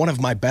from one of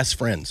my best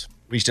friends.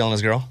 Were you stealing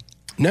his girl?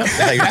 No.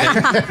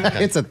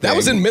 It's a thing. That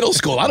was in middle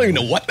school. I don't even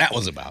know what that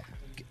was about.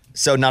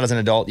 So not as an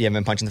adult, you haven't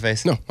been punched in the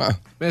face? No.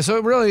 Man,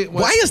 so really,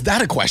 why is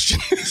that a question?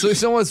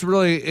 so what's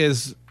really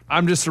is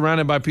I'm just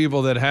surrounded by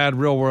people that had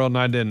Real World and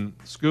I didn't.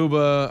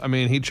 Scuba, I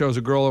mean, he chose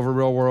a girl over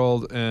Real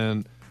World,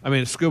 and I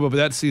mean Scuba, but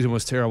that season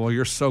was terrible.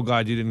 You're so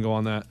glad you didn't go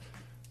on that.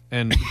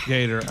 And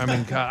Gator, I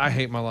mean, God, I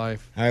hate my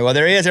life. All right, well,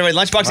 there he is,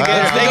 everybody. Lunchbox and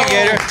Gator. Thank you,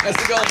 Gator.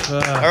 That's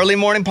the goal. Early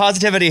morning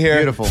positivity here.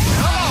 Beautiful.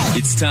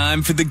 It's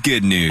time for the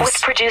good news. With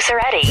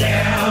producer Eddie.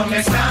 Tell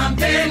me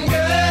something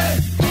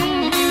good.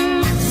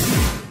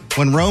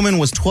 When Roman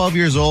was 12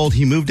 years old,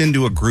 he moved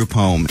into a group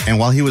home. And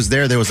while he was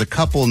there was a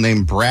couple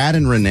named Brad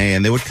and Renee,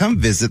 and they would come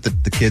visit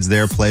the kids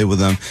there, play with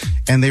them.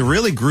 And they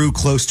really grew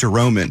close to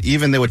Roman.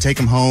 Even they would take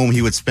him home.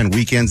 He would spend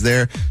weekends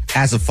there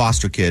as a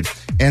foster kid.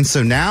 And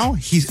so now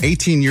he's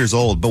 18 years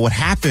old. But what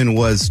happened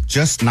was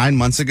just 9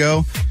 months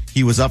ago,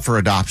 he was up for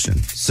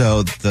adoption.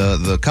 So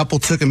the couple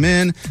took him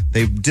in.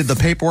 They did the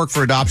paperwork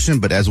for adoption,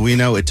 but as we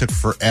know, it took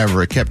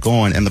forever. It kept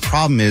going. And the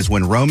problem is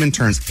when Roman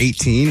turns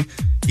 18,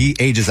 he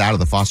ages out of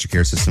the foster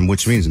care system,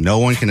 which means no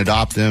one can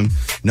adopt him.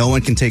 No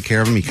one can take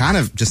care of him. He kind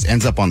of just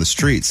ends up on the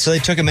streets. So they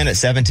took him in at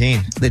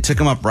 17. They took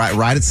him up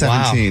right at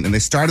 17. Wow. And they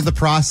started the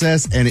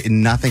process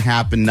and nothing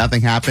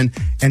happened.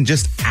 And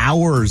just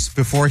hours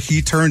before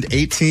he turned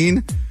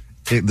 18,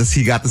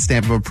 he got the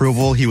stamp of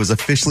approval. He was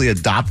officially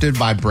adopted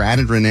by Brad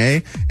and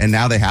Renee, and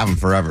now they have him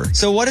forever.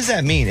 So what does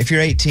that mean? If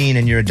you're 18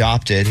 and you're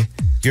adopted,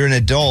 you're an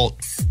adult,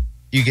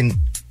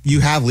 you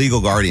have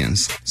legal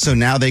guardians. So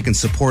now they can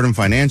support him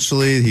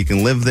financially. He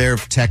can live there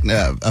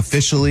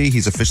officially.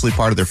 He's officially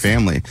part of their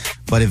family.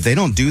 But if they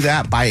don't do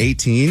that by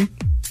 18,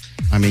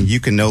 I mean, you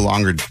can no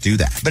longer do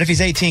that. But if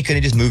he's 18, could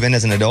he just move in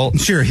as an adult?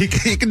 Sure, he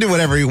can do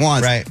whatever he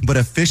wants. Right. But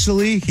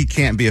officially, he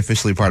can't be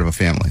officially part of a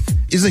family.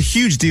 It's a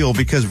huge deal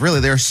because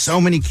really there are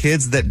so many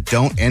kids that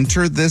don't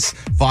enter this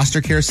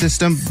foster care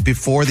system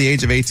before the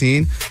age of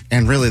 18,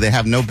 and really they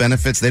have no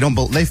benefits. They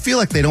feel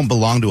like they don't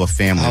belong to a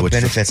family. Oh,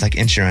 benefits like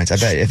insurance. I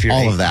bet if you're all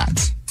 18, of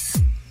that.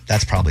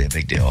 That's probably a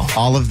big deal.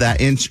 All of that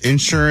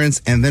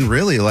insurance, and then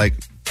really like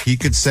he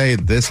could say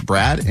this,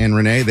 Brad and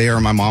Renee, they are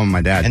my mom and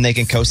my dad. And they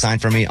can co-sign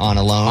for me on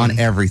a loan. On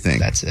everything.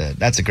 That's it.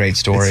 That's a great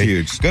story. It's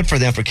huge. Good for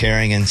them for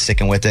caring and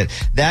sticking with it.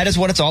 That is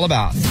what it's all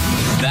about.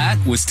 That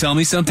was Tell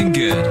Me Something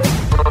Good.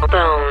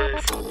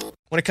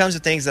 When it comes to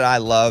things that I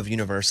love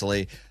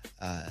universally,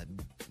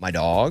 my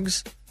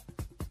dogs,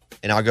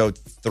 and I'll go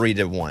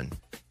 3-1.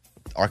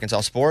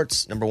 Arkansas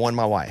sports, number 1,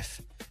 my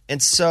wife.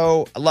 And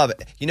so I love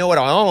it. You know what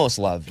I almost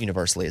love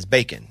universally is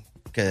bacon,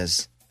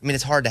 because, I mean,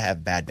 it's hard to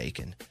have bad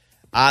bacon.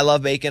 I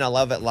love bacon. I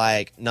love it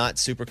like not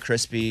super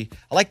crispy.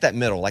 I like that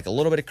middle, like a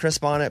little bit of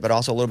crisp on it, but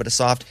also a little bit of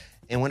soft.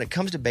 And when it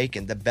comes to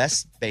bacon, the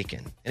best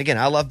bacon, and again,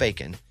 I love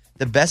bacon.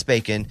 The best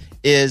bacon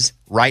is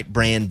Right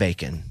Brand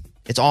bacon.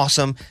 It's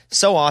awesome.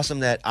 So awesome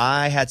that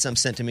I had some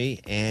sent to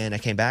me and I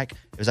came back.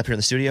 It was up here in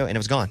the studio and it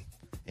was gone.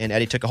 And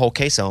Eddie took a whole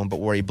case home, but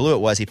where he blew it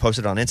was he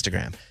posted it on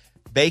Instagram.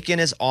 Bacon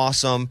is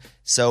awesome.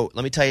 So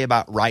let me tell you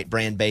about Right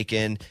Brand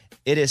bacon.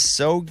 It is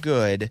so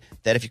good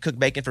that if you cook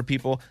bacon for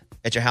people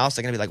at your house,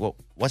 they're going to be like, well,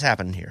 what's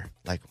happening here?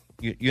 Like,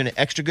 you in an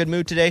extra good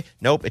mood today?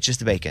 Nope, it's just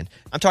the bacon.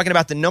 I'm talking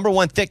about the number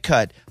 1 thick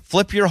cut,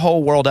 flip your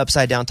whole world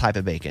upside down type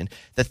of bacon.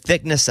 The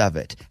thickness of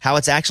it, how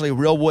it's actually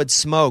real wood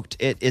smoked.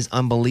 It is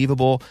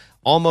unbelievable,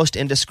 almost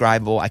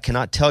indescribable. I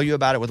cannot tell you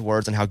about it with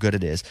words and how good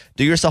it is.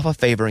 Do yourself a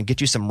favor and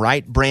get you some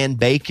Right Brand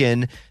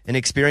bacon and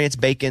experience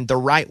bacon the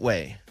right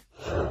way.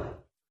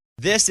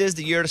 This is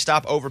the year to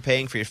stop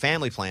overpaying for your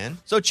family plan.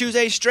 So choose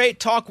a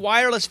Straight Talk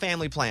Wireless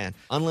family plan.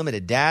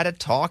 Unlimited data,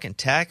 talk, and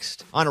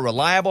text on a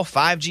reliable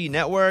 5G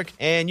network.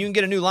 And you can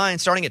get a new line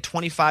starting at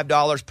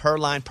 $25 per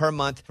line per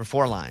month for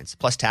 4 lines,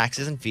 plus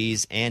taxes and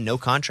fees and no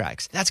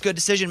contracts. That's good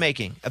decision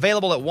making.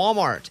 Available at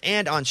Walmart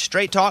and on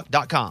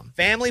straighttalk.com.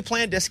 Family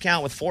plan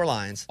discount with 4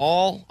 lines,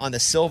 all on the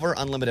Silver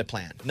Unlimited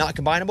plan. Not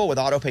combinable with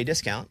auto pay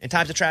discount. In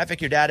times of traffic,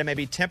 your data may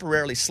be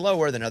temporarily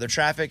slower than other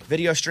traffic.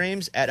 Video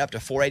streams at up to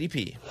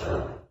 480p.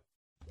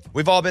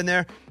 We've all been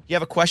there. You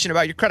have a question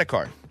about your credit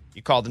card.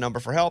 You call the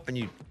number for help and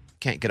you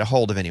can't get a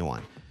hold of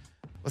anyone.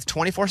 With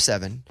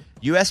 24/7,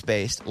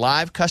 U.S.-based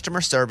live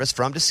customer service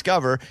from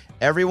Discover,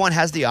 everyone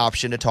has the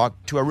option to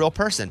talk to a real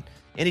person.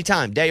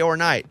 Anytime, day or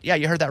night. Yeah,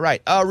 you heard that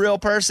right. A real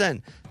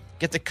person.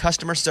 Get the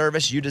customer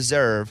service you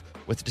deserve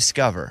with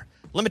Discover.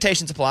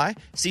 Limitations apply.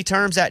 See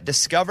terms at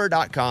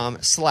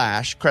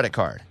discover.com/credit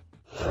card.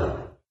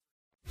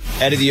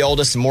 Eddie, the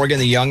oldest, Morgan,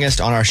 the youngest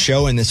on our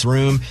show in this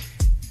room.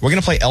 We're going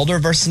to play Elder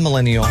versus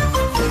Millennial.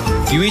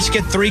 You each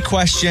get 3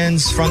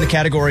 questions from the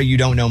category you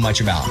don't know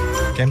much about.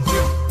 Okay?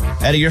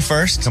 Eddie, you're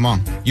first. Come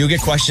on. You'll get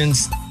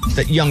questions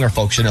that younger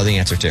folks should know the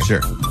answer to.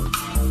 Sure.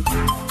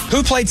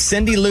 Who played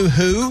Cindy Lou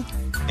Who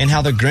in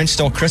How the Grinch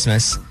Stole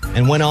Christmas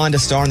and went on to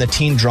star in the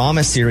teen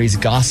drama series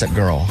Gossip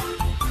Girl?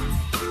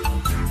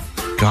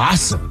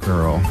 Gossip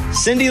Girl.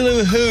 Cindy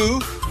Lou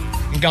Who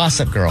and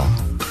Gossip Girl.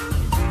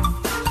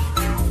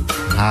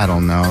 I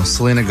don't know.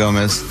 Selena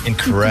Gomez.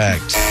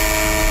 Incorrect.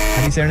 How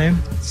do you say her name?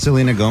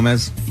 Selena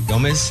Gomez.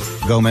 Gomez?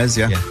 Gomez,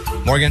 yeah.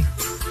 Morgan?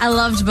 I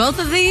loved both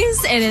of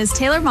these. It is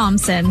Taylor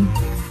Momsen.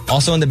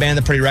 Also in the band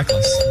The Pretty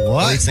Reckless.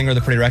 What? The lead singer of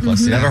The Pretty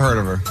Reckless. Mm-hmm. Never heard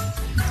of her.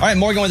 All right,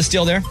 Morgan with a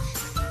steal there.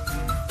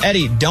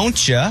 Eddie,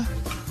 don't ya?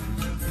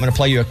 I'm going to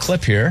play you a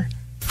clip here.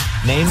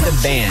 Name the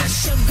band.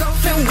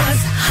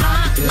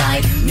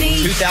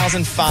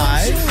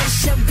 2005.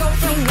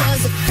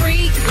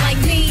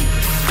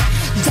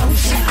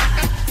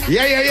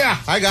 Yeah.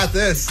 I got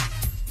this.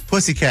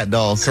 Pussycat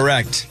Dolls.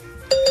 Correct.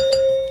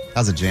 That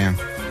was a jam.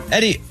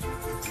 Eddie,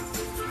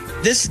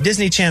 this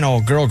Disney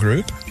Channel girl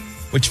group,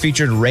 which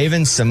featured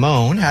Raven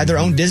Simone, had their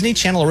own Disney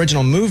Channel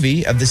original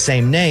movie of the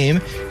same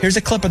name. Here's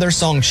a clip of their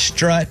song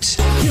Strut.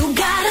 You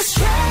gotta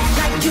strut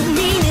like you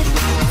mean it.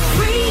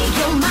 Free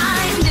your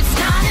mind. It's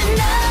not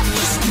enough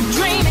just to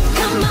dream it.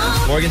 Come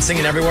on. Morgan's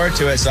singing every word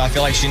to it, so I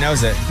feel like she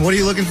knows it. What are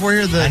you looking for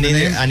here? I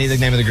need the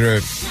name of the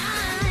group.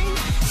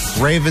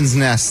 Raven's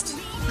Nest.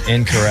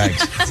 Incorrect.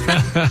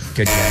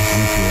 Good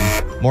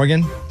guess.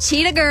 Morgan?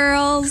 Cheetah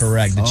Girls.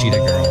 Correct, the Cheetah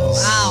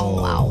Girls.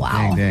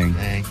 Wow. Dang.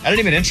 I didn't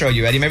even intro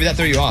you, Eddie. Maybe that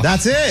threw you off.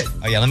 That's it.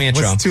 Oh, yeah, let me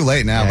intro. Well, it's too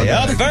late now.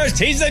 Up first,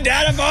 he's the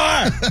data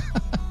bar.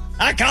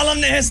 I call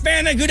him the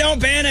Hispanic who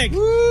don't panic.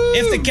 Woo.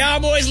 If the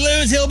Cowboys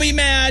lose, he'll be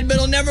mad, but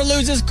he'll never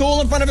lose his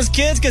cool in front of his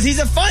kids because he's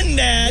a fun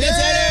dad. Yeah. It's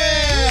Eddie.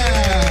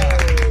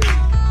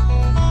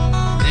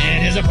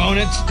 And his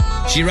opponent,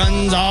 she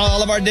runs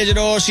all of our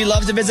digital. She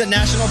loves to visit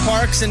national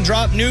parks and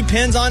drop new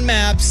pins on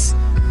maps.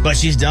 But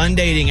she's done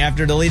dating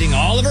after deleting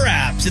all of her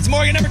apps. It's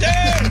Morgan number 2.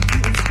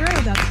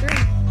 That's true.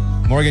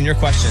 Morgan, your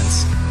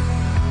questions.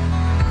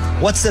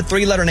 What's the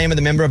 3-letter name of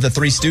the member of the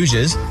Three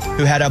Stooges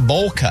who had a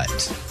bowl cut?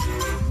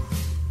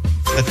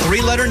 The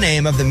 3-letter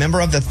name of the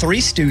member of the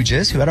Three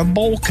Stooges who had a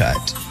bowl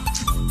cut.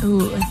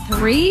 Ooh, a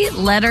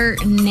 3-letter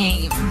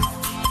name.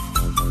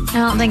 I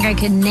don't think I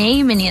could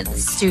name any of the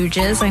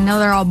Stooges. I know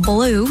they're all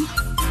blue.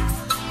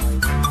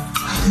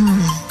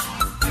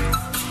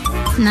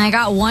 And I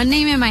got one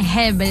name in my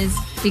head, but it's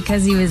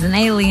because he was an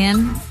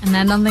alien, and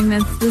I don't think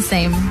that's the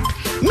same.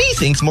 Me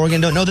thinks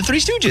Morgan don't know the Three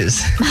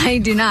Stooges. I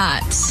do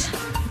not.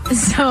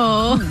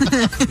 So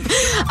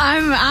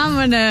I'm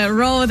gonna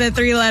roll with a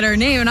 3-letter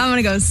name, and I'm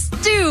gonna go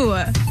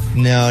Stu.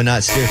 No,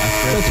 not Stu.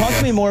 So talk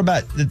to me more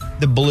about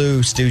the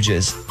Blue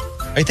Stooges.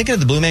 Are you thinking of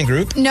the Blue Man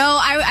Group? No,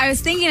 I was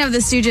thinking of the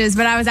Stooges,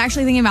 but I was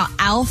actually thinking about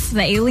Alf,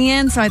 the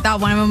alien. So I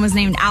thought one of them was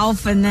named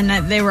Alf, and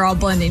then they were all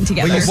blending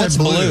together. Well, what's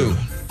blue?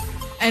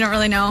 I don't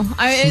really know.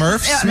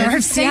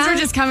 Smurfs? Things were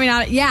just coming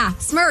out. Yeah,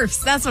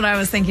 Smurfs. That's what I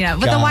was thinking of.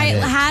 But the white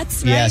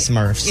hats, right? Yeah,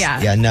 Smurfs.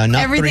 Yeah. Yeah, no,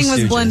 not Everything Three was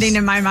Stooges. blending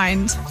in my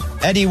mind.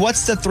 Eddie,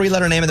 what's the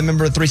 3-letter name of the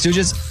member of Three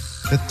Stooges?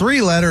 The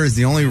 3-letter is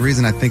the only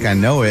reason I think I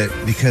know it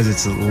because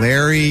it's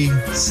Larry,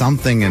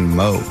 something, and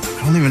Mo.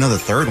 I don't even know the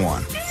third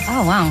one.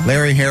 Oh, wow.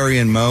 Larry, Harry,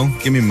 and Mo.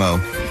 Give me Mo.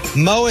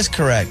 Mo is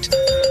correct.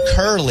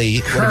 Curly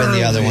would have been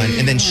the other one,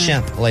 and then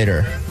Shemp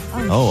later.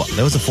 Oh,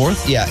 that was the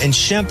fourth? Yeah, and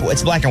Shemp,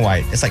 it's black and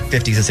white. It's like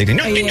 50s and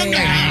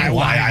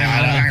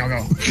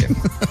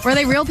 60s. Were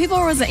they real people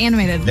or was it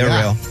animated? They're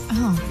real.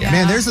 Oh, yeah.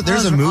 Man, there's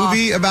a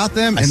movie about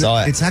them, and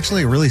saw it. It's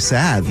actually really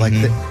sad. Like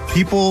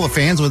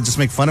fans would just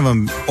make fun of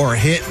them or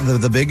hit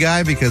the big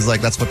guy because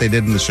like that's what they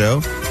did in the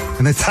show,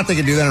 and they thought they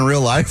could do that in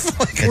real life.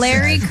 Like,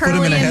 Larry, put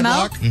him in Curly, a and Mo?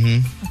 headlock.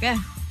 Mm-hmm. Okay.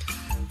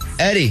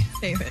 Eddie,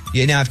 Save it.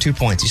 you now have 2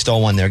 points. You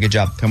stole one there. Good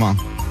job. Come on.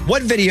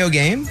 What video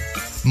game,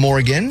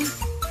 Morgan,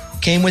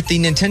 came with the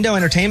Nintendo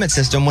Entertainment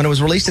System when it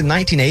was released in the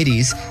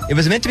 1980s? It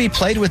was meant to be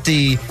played with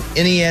the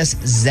NES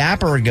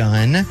Zapper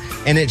gun,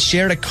 and it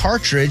shared a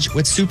cartridge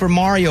with Super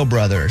Mario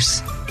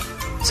Brothers.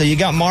 So you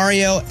got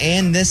Mario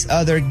and this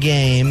other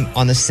game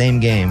on the same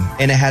game,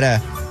 and it had a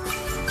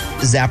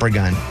Zapper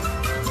gun.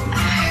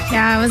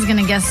 Yeah, I was going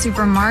to guess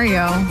Super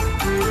Mario.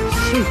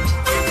 Shoot.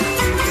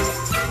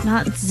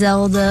 Not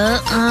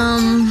Zelda.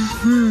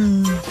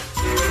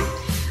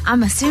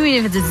 I'm assuming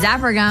if it's a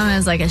Zapper gun,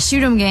 it's like a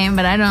shoot 'em game,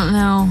 but I don't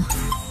know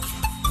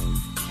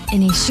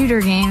any shooter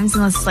games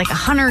unless it's like a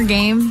hunter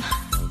game.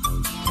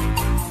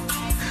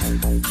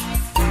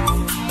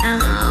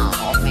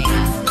 Oh,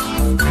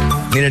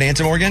 man. Need an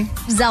answer, Morgan?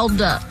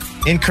 Zelda.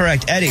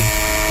 Incorrect. Eddie?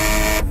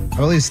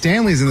 Well, at least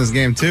Stanley's in this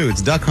game too.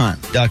 It's Duck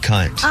Hunt. Duck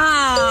Hunt.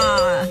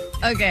 Ah,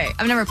 okay.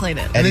 I've never played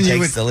it. Eddie you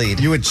takes the lead.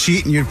 You would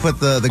cheat and you'd put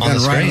the gun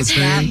the right on the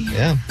screen. screen.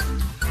 Yeah.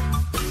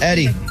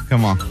 Eddie.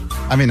 Come on.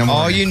 I mean,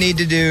 all you need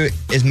to do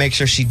is make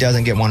sure she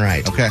doesn't get one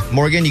right. Okay.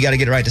 Morgan, you got to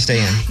get it right to stay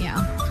in. Yeah.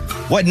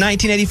 What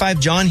 1985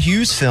 John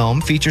Hughes film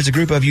features a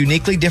group of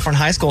uniquely different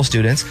high school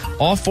students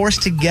all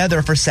forced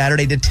together for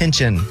Saturday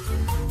detention?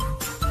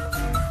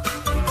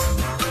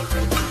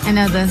 I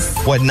know this.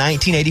 What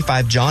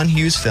 1985 John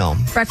Hughes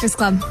film? Breakfast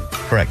Club.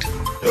 Correct.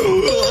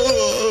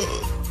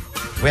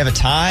 We have a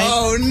tie.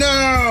 Oh,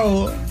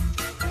 no.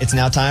 It's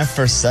now time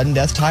for sudden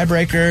death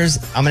tiebreakers.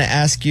 I'm going to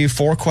ask you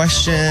 4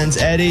 questions.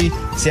 Eddie,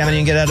 see how many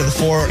you can get out of the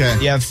 4. Okay.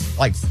 You have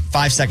like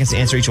 5 seconds to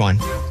answer each one.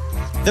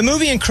 The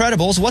movie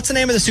Incredibles, what's the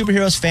name of the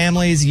superheroes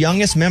family's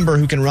youngest member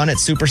who can run at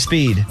super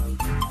speed?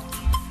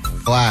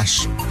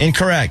 Flash.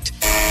 Incorrect.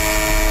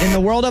 In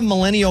the world of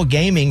millennial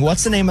gaming,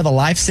 what's the name of the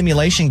life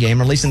simulation game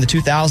released in the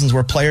 2000s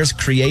where players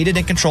created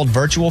and controlled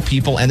virtual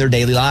people and their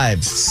daily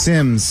lives?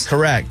 Sims.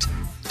 Correct.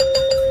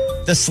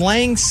 The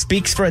slang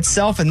speaks for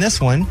itself in this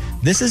one.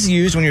 This is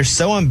used when you're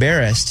so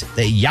embarrassed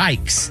that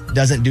yikes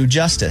doesn't do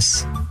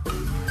justice.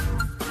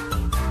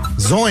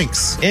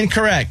 Zoinks.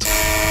 Incorrect.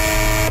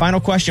 Final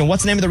question.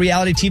 What's the name of the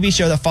reality TV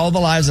show that followed the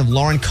lives of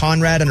Lauren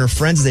Conrad and her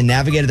friends as they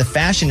navigated the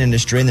fashion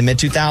industry in the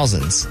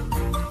mid-2000s?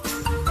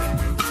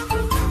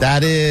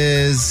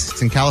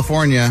 It's in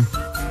California.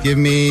 Give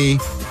me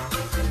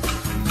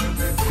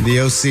the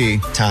OC.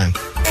 Time.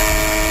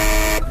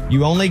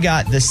 You only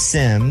got The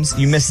Sims.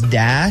 You missed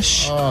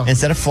Dash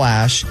instead of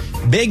Flash.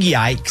 Big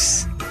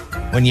Yikes,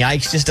 when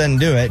Yikes just doesn't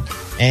do it.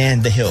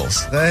 And The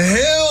Hills. The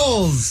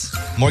Hills!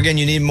 Morgan,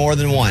 you need more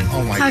than one.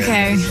 Oh, my God.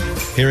 Okay.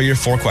 Here are your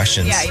 4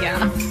 questions.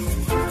 Yeah.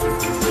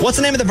 What's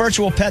the name of the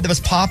virtual pet that was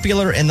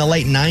popular in the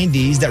late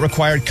 90s that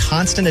required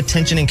constant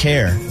attention and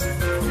care?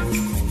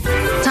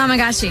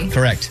 Tamagotchi.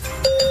 Correct.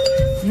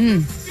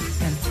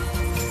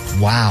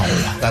 Wow.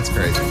 That's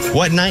crazy.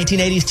 What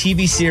 1980s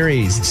TV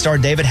series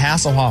starred David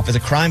Hasselhoff as a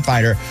crime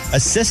fighter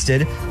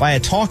assisted by a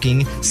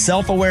talking,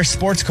 self-aware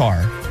sports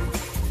car?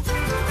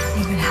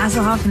 David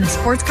Hasselhoff in a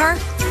sports car?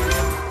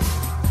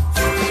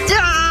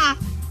 Ah!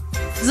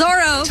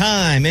 Zorro.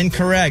 Time.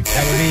 Incorrect.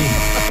 That would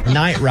be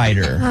Knight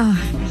Rider.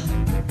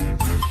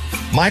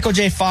 Michael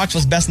J. Fox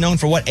was best known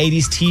for what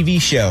 80s TV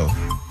show?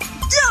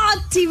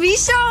 TV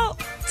show?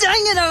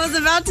 Dang it, I was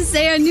about to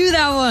say I knew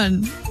that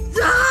one.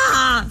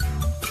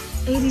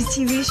 80s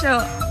TV show.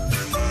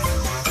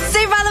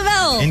 Saved by the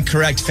Bell.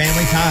 Incorrect.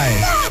 Family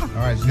Ties. All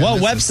right. What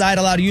website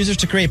allowed users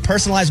to create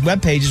personalized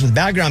web pages with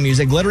background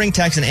music, glittering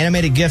text, and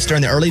animated GIFs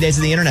during the early days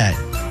of the internet?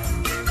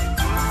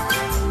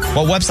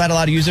 What website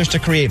allowed users to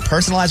create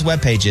personalized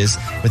web pages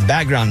with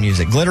background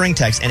music, glittering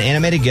text, and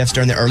animated GIFs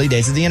during the early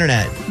days of the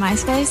internet?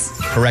 MySpace.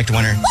 Correct,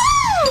 winner.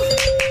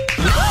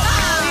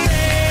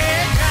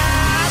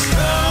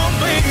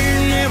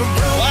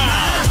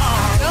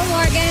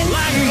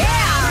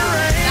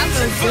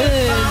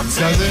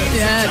 Does it?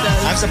 Yeah, it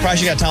does. I'm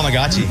surprised you got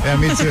Tamagotchi. Yeah,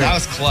 me too. That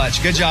was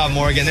clutch. Good job,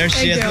 Morgan. There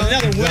she is.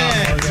 Another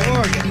win.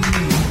 Morgan.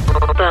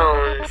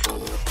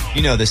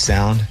 You know this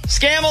sound.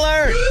 Scam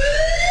alert!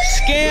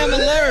 Scam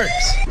alert!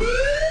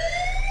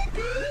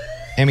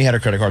 Amy had her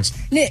credit cards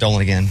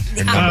stolen again.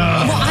 But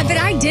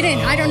I didn't.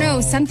 I don't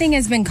know. Something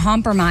has been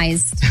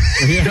compromised.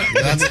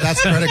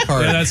 That's credit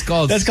card. Yeah, that's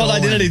called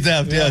identity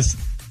theft, yes.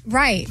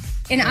 Right.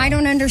 And I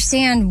don't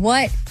understand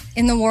what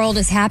in the world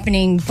is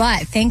happening,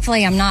 but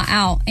thankfully I'm not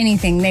out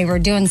anything. They were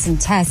doing some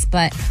tests,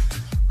 but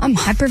I'm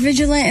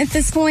hypervigilant at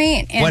this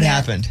point. And, what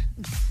happened?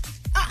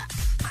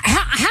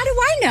 How do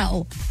I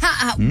know?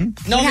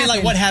 No, I mean,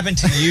 like, what happened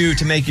to you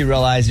to make you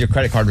realize your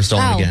credit card was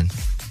stolen again?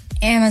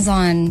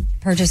 Amazon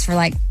purchase for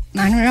I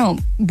don't know,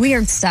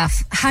 weird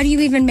stuff. How do you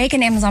even make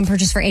an Amazon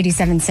purchase for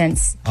 87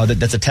 cents? Oh,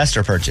 that's a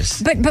tester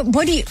purchase. But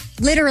what do you,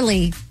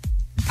 literally,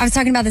 I was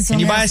talking about this. Can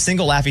you buy a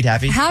single Laffy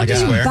Taffy? How do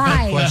you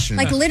buy?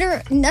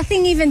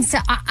 Nothing even,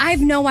 I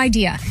have no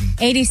idea.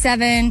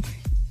 87,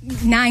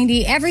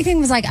 90, everything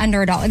was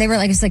under $1. They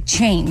were it's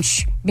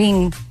change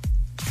being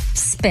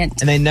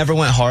spent. And they never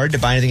went hard to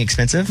buy anything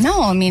expensive?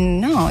 No,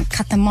 no, it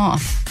cut them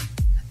off.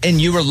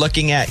 And you were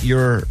looking at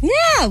your...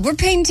 Yeah, we're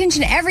paying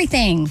attention to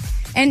everything.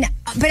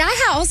 But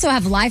I also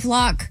have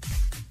LifeLock,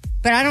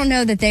 but I don't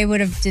know that they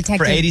would have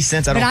detected. For 80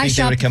 cents, I don't think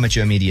they would have come at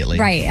you immediately.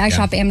 Right. I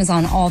shop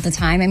Amazon all the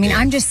time.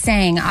 I'm just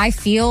saying, I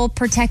feel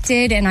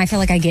protected, and I feel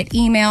like I get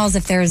emails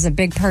if there's a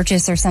big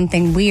purchase or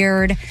something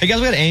weird. Hey,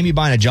 guys, we got Amy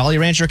buying a Jolly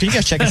Rancher. Can you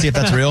guys check and see if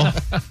that's real?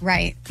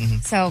 Right. Mm-hmm.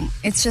 So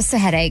it's just a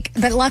headache.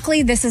 But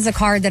luckily, this is a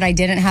card that I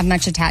didn't have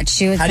much attached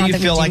to. How do you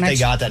feel like they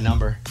got that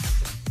number?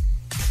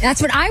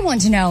 That's what I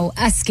want to know.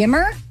 A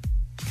skimmer?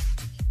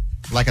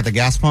 Like at the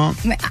gas pump?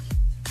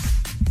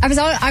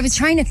 I was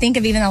trying to think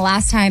of even the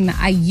last time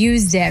I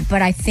used it,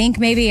 but I think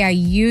maybe I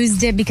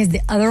used it because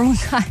the other one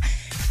got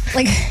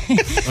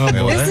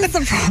this is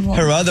the problem.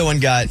 Her other one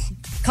got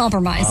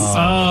compromised.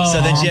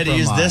 So then she had to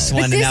use this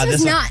one.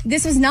 But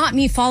this was not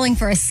me falling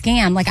for a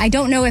scam. I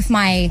don't know if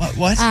my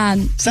what?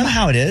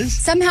 Somehow it is.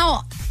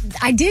 Somehow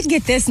I did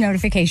get this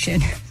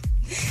notification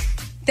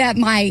that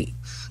my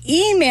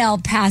email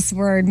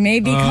password may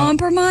be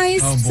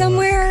compromised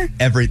somewhere.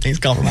 Everything's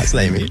compromised,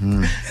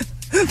 Amy.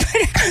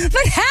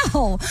 But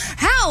how?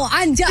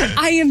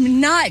 I am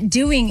not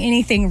doing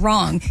anything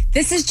wrong.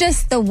 This is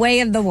just the way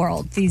of the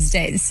world these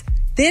days.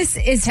 This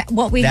is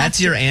what we That's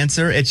have your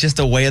answer? It's just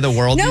the way of the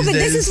world these days? No, but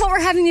this is what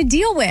we're having to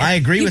deal with. I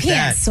agree with that. You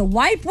can't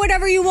swipe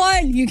whatever you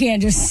want. You can't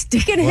just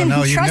stick it in.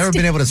 No, you've never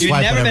been able to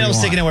swipe You've never been able to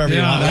stick it in wherever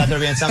you want without there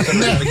being some sort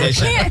of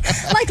notification.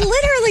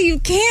 Literally, you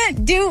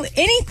can't do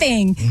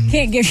anything.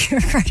 Can't give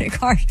your credit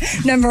card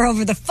number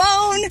over the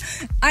phone.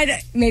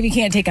 Maybe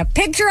can't take a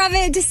picture of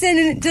it to send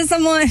it to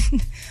someone.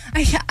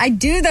 I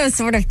do those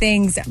sort of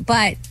things,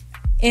 but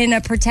in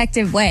a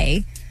protective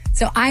way.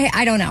 So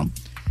I don't know.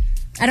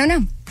 I don't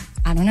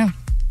know.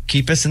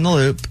 Keep us in the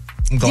loop.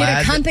 I'm glad.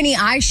 Did a company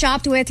I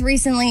shopped with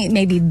recently,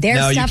 maybe their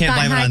stuff got No, you can't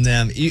blame hacked? it on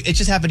them. It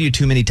just happened to you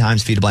too many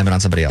times for you to blame it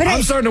on somebody else.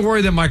 I'm starting to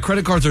worry that my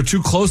credit cards are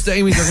too close to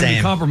Amy's. They're going to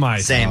be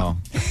compromised. Same.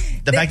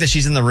 The fact that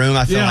she's in the room,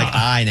 I feel like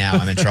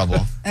I'm in trouble.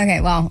 Okay,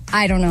 well,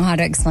 I don't know how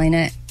to explain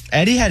it.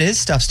 Eddie had his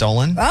stuff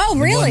stolen. Oh,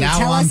 really? Well, now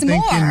Tell I'm us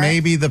thinking more.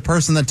 maybe the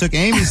person that took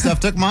Amy's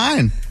stuff took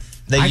mine.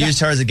 They used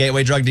her as a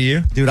gateway drug to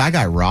you? Dude, I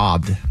got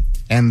robbed.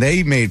 And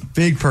they made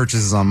big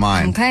purchases on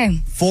mine.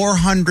 Okay.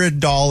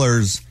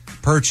 $400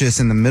 purchase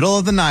in the middle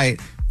of the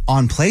night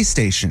on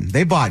PlayStation.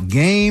 They bought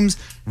games,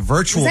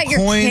 virtual Was that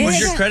your coins. kid? Was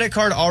your credit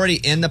card already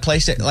in the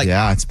PlayStation?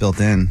 Yeah, it's built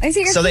in. Is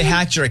it your So they kid?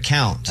 hacked your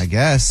account. I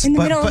guess. In the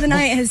middle of the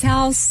night at his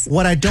house?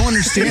 What I don't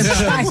understand.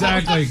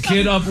 Exactly.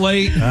 Kid up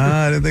late.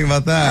 I didn't think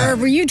about that. Or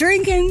were you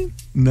drinking?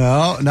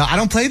 No, I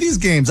don't play these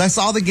games. I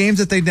saw the games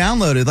that they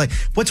downloaded.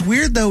 What's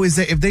weird though is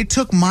that if they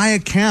took my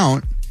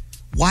account,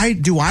 why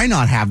do I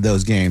not have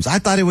those games? I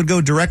thought it would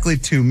go directly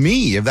to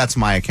me if that's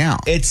my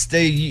account. It's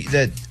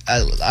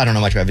I don't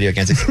know much about video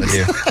games except with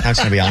you. I'm just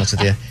going to be honest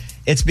with you.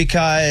 It's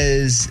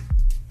because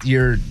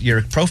your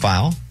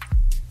profile,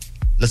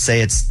 let's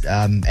say it's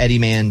Eddie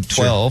Man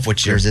 12,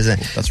 which yours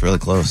isn't. That's really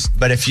close.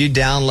 But if you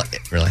download,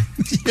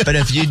 But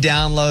if you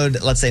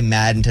download, let's say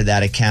Madden to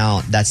that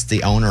account, that's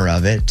the owner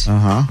of it.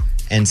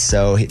 And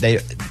so they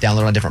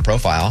download on a different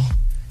profile.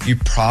 You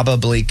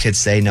probably could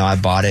say, no, I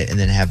bought it and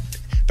then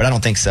but I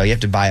don't think so. You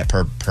have to buy it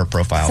per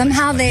profile.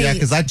 Somehow basically. Yeah,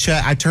 because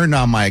I turned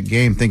on my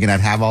game thinking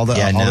I'd have all this.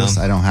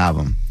 I don't have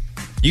them.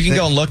 You can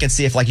go and look and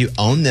see if you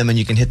own them and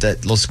you can hit the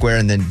little square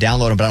and then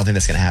download them, but I don't think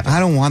that's going to happen. I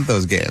don't want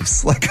those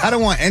games. I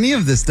don't want any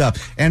of this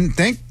stuff. And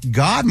thank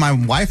God my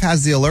wife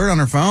has the alert on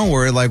her phone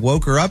where it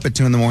woke her up at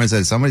 2 a.m. and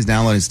said somebody's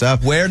downloading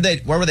stuff. Where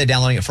were they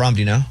downloading it from?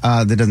 Do you know?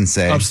 That doesn't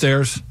say.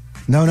 Upstairs.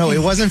 No, it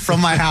wasn't from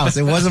my house.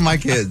 It wasn't my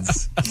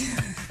kids.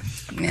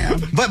 Yeah.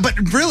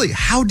 But really,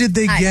 how did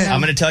they get?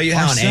 I'm going to tell you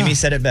how, and Amy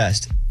said it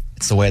best.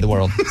 It's the way of the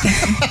world.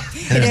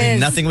 And there's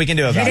nothing we can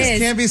do about it. You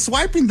can't be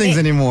swiping things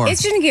anymore.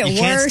 It's going to get worse. You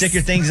can't stick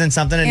your things in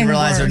something and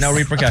realize there are no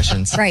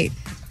repercussions. Right.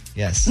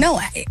 Yes. No,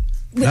 it's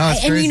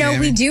and crazy,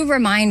 we do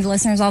remind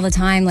listeners all the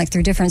time,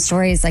 through different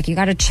stories, you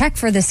got to check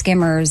for the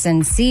skimmers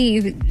and see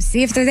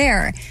if they're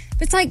there.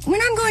 But it's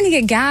when I'm going to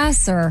get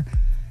gas or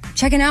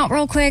checking out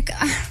real quick.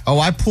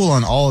 I pull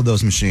on all of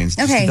those machines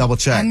just to double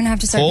check. I'm going to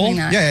have to start doing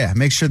that. Yeah.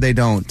 Make sure they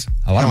don't.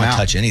 I don't want to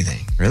touch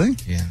anything. Really?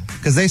 Yeah.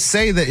 Because they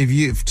say that if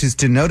you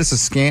to notice a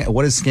scam,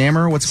 what is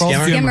scammer? What's called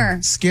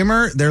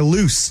skimmer? They're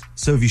loose.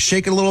 So if you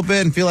shake it a little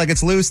bit and feel like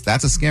it's loose,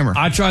 that's a skimmer.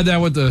 I tried that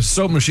with the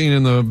soap machine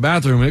in the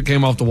bathroom. It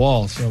came off the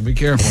wall, so be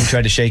careful. You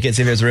tried to shake it,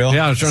 see if it was real?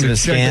 Yeah, I was trying to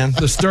check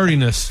the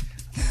sturdiness.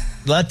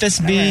 Let this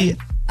be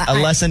a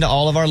lesson to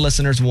all of our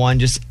listeners. One,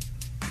 just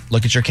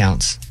look at your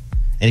accounts.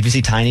 And if you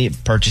see tiny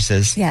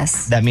purchases,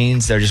 that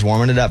means they're just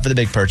warming it up for the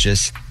big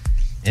purchase.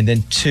 And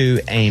then two,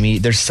 Amy,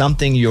 there's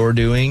something you're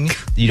doing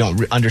that you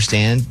don't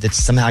understand that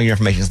somehow your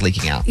information is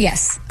leaking out.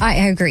 Yes, I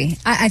agree.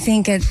 I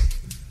think it...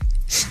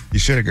 You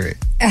should agree.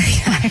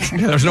 I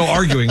agree. Yeah, there's no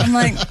arguing. I'm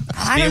like,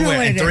 I don't know what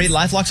and it three, is.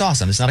 LifeLock's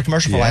awesome. It's not a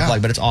commercial for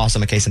LifeLock, but it's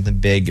awesome in case something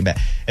big.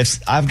 If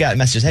I've got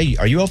messages, hey,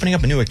 are you opening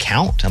up a new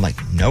account? I'm like,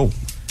 no.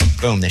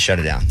 Boom, they shut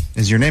it down.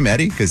 Is your name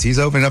Eddie? Because he's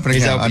opening up an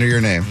account under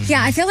your name.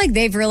 Yeah, I feel like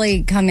they've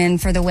really come in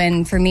for the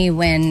win for me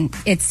when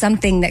it's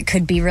something that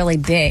could be really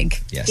big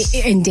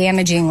and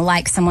damaging,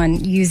 like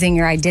someone using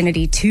your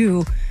identity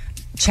to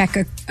check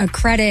a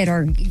credit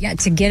or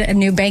to get a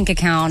new bank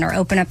account or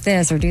open up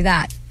this or do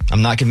that.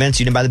 I'm not convinced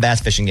you didn't buy the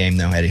bass fishing game,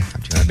 though, Eddie.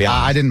 I'm gonna be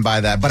honest. I didn't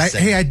buy that. But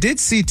I did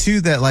see,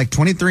 too, that like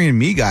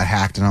 23andMe got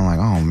hacked. And I'm like,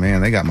 oh,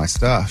 man, they got my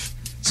stuff.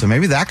 So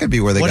maybe that could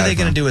be where they got it. What are they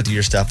going to do with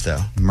your stuff,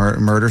 though?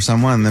 Murder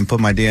someone and then put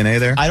my DNA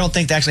there? I don't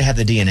think they actually have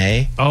the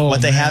DNA.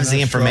 What they have is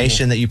the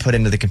information that you put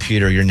into the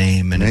computer, your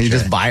name. And you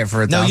just buy it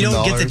for $1,000. No, you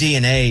don't get the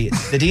DNA.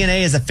 The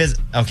DNA is a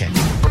Okay.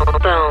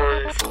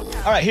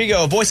 All right, here you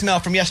go. A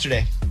voicemail from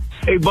yesterday.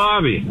 Hey,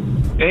 Bobby.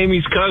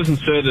 Amy's cousin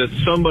said that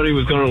somebody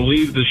was going to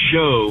leave the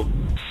show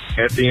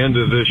at the end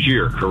of this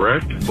year,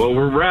 correct? Well,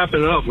 we're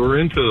wrapping up. We're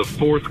into the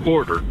fourth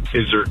quarter.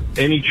 Is there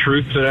any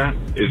truth to that?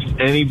 Is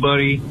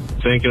anybody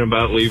thinking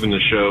about leaving the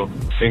show?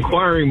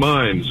 Inquiring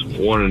minds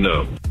want to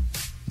know.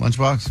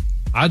 Lunchbox?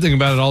 I think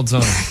about it all the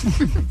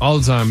time. All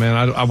the time,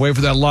 man. I wait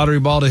for that lottery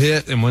ball to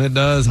hit, and when it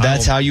does...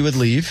 That's how you would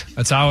leave?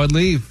 That's how I would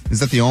leave. Is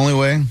that the only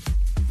way?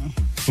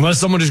 Unless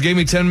someone just gave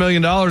me $10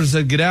 million and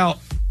said, get out.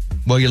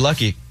 Well, you're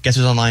lucky. Guess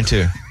who's online,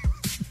 too?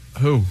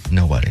 Who?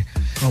 Nobody.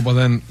 Oh, well,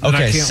 then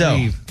I can't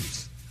leave.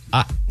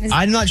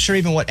 I'm not sure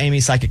even what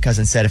Amy's psychic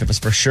cousin said, if it was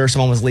for sure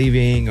someone was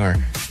leaving or...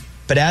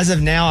 But as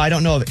of now, I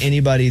don't know of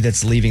anybody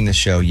that's leaving the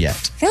show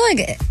yet. I feel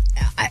like...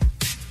 I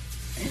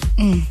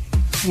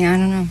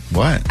don't know.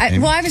 What?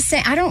 I was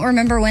saying, I don't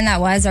remember when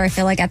that was, or I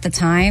feel like at the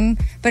time,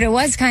 but it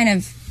was kind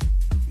of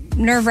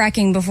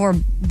nerve-wracking before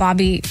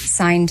Bobby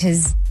signed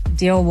his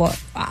deal. Well,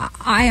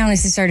 I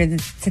honestly started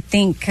to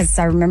think, because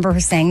I remember her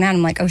saying that,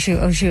 I'm like, oh shoot,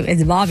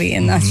 it's Bobby,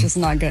 and that's just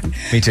not good.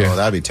 Me too. Oh,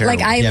 that'd be terrible.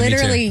 Like, I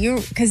literally,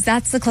 because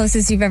that's the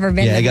closest you've ever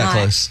been. Yeah, to it got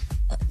not. close.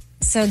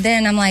 So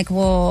then I'm like,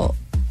 well...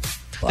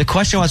 The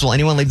question was, will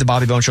anyone leave the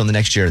Bobby Bone Show in the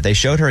next year? They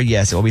showed her,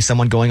 yes, it will be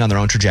someone going on their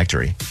own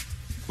trajectory,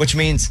 which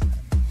means...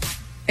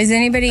 Is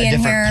anybody a in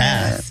different here?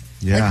 Path.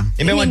 Yeah.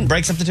 Anybody want to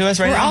break something to us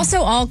right now? We're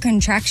also all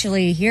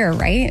contractually here,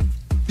 right?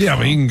 Yeah,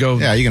 but you can go...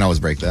 Yeah, you can always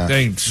break that.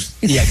 Thanks.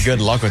 Yeah, good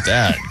luck with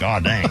that.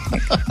 God dang.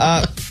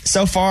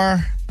 So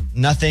far,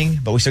 nothing,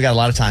 but we still got a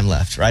lot of time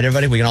left, right,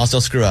 everybody? We can all still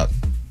screw up.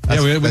 We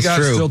got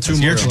true. still two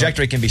more. Your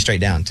trajectory can be straight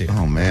down, too.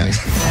 Oh, man.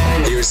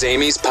 Here's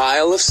Amy's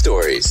pile of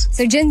stories.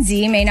 So Gen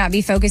Z may not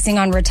be focusing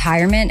on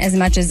retirement as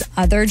much as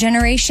other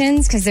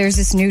generations because there's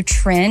this new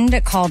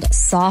trend called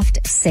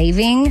soft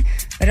saving.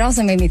 But it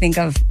also made me think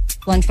of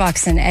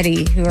Lunchbox and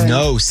Eddie, who are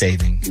No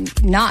saving.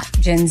 not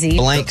Gen Z.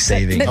 Blank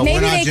saving. But maybe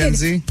we're not they Gen could,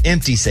 Z?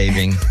 Empty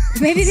saving.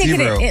 maybe they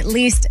Zero. could at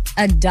least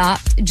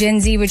adopt Gen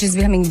Z, which is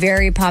becoming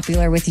very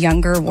popular with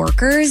younger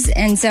workers.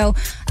 And so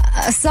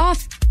a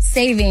soft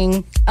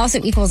saving also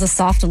equals a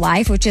soft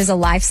life, which is a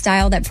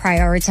lifestyle that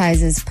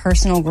prioritizes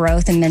personal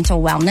growth and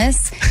mental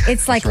wellness.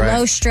 It's like right.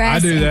 low stress. I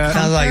do and that.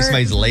 Sounds like comfort.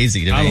 somebody's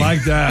lazy to me. I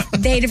like that.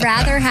 They'd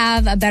rather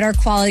have a better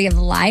quality of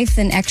life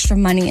than extra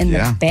money in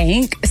Yeah. the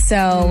bank.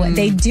 So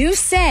they do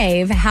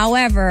save.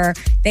 However,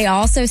 they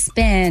also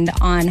spend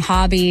on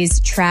hobbies,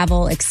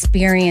 travel,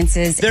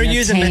 experiences. They're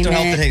using mental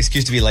health as an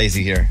excuse to be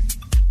lazy here.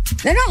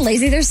 They're not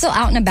lazy. They're still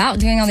out and about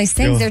doing all these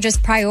things. Yeah. They're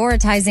just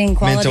prioritizing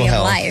quality Mental of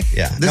health. life.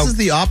 Yeah. This is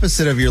the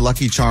opposite of your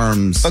Lucky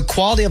Charms. But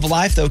quality of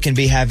life, though, can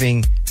be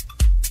having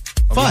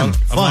A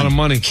lot of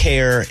money.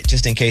 care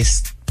just in case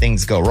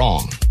things go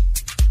wrong.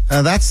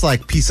 That's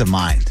like peace of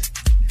mind.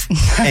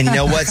 And you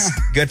know what's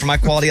good for my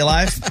quality of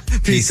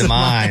life? Peace of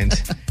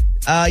mind.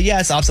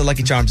 Yeah, it's opposite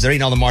Lucky Charms. They're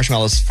eating all the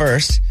marshmallows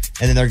first,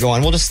 and then they're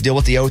going, we'll just deal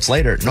with the oats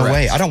later. No Correct.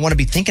 way. I don't want to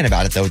be thinking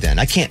about it, though, then.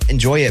 I can't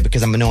enjoy it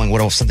because I'm knowing what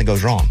if something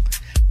goes wrong.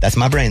 That's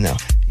my brain, though.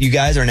 You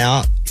guys are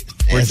now,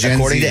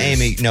 according to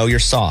Amy, no, you're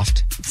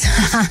soft.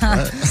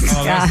 That's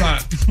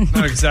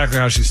not exactly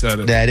how she said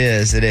it. That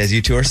is. It is.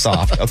 You two are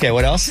soft. Okay,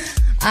 what else?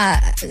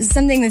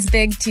 Something that's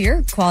big to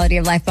your quality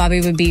of life,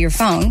 Bobby, would be your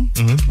phone.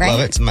 Right?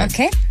 Love it. It's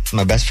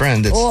my best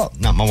friend. It's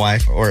not my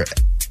wife or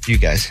you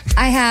guys.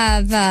 I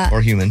have... or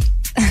human.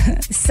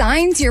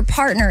 signs your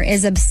partner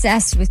is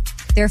obsessed with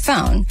their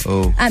phone.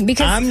 Oh,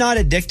 because I'm not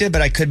addicted,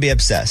 but I could be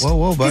obsessed.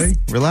 Whoa, buddy,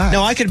 relax.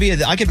 No, I could be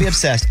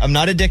obsessed. I'm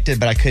not addicted,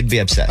 but I could be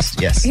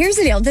obsessed. Yes. Here's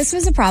the deal. This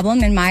was a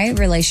problem in my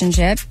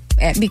relationship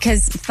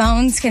because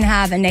phones can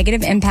have a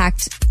negative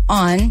impact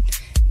on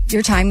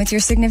your time with your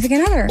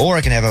significant other. Or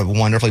it can have a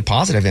wonderfully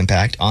positive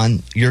impact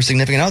on your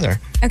significant other.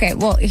 Okay,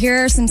 well,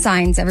 here are some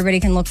signs everybody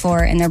can look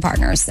for in their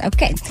partners.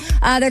 Okay,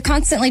 they're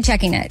constantly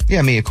checking it.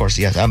 Yeah, me, of course.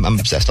 Yes, I'm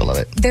obsessed. I love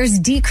it. There's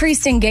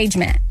decreased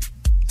engagement.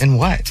 And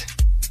what?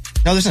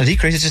 No, there's no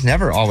decrease. It's just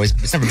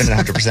it's never been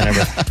at 100%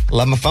 ever.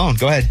 Love my phone.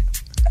 Go ahead.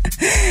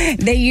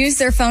 They use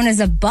their phone as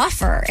a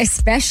buffer,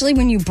 especially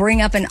when you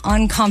bring up an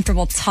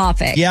uncomfortable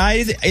topic. Yeah,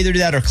 I either do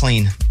that or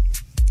clean.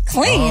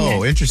 Clean?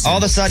 Oh, interesting. All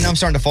of a sudden, I'm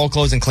starting to fold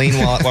clothes and clean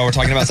while we're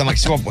talking about something. Like,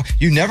 so,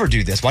 you never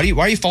do this. Why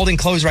are you folding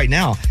clothes right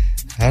now?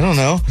 I don't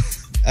know.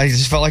 I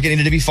just felt like it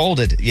needed to be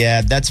folded.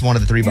 Yeah, that's one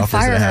of the 3 buffers If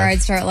I were that I her, have.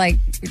 I'd start like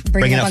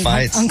bringing up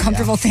fights.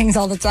 uncomfortable things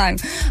all the time.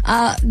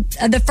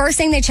 The first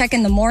thing they check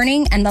in the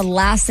morning and the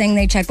last thing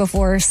they check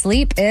before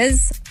sleep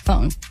is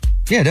phone.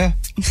 Yeah, duh.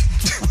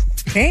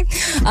 Okay.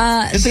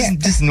 This is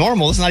just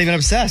normal. It's not even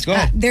obsessed. Go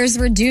ahead. There's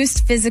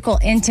reduced physical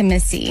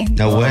intimacy.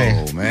 No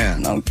way. Oh,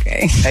 man.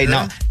 Okay. Hey,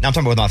 now I'm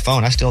talking about with my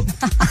phone. I still...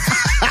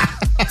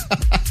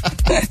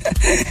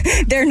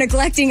 They're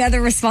neglecting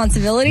other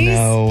responsibilities.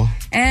 No.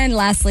 And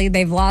lastly,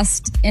 they've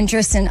lost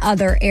interest in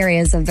other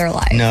areas of their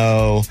life.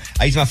 No.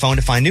 I use my phone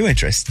to find new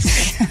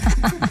interests.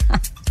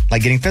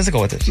 Like getting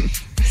physical with it.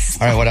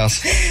 All right, what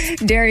else?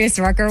 Darius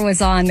Rucker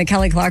was on the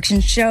Kelly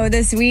Clarkson show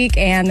this week,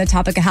 and the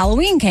topic of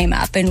Halloween came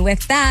up. And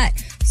with that,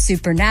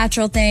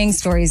 supernatural things,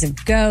 stories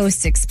of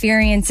ghosts,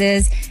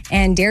 experiences.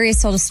 And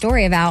Darius told a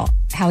story about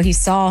how he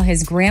saw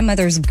his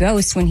grandmother's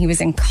ghost when he was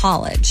in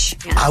college.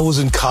 I was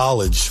in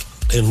college.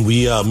 And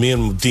me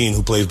and Dean,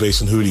 who plays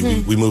bass in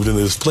Hootie, we moved into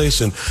this place,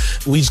 and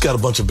we just got a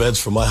bunch of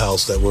beds from my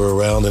house that were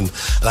around, and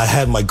I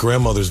had my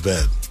grandmother's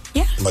bed.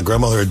 Yeah. My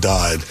grandmother had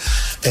died,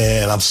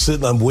 and I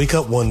wake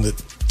up at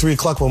 3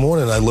 o'clock one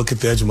morning, and I look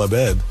at the edge of my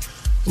bed.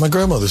 My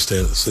grandmother's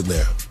sitting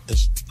there.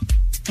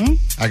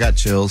 I got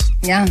chills.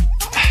 Yeah.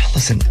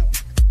 Listen,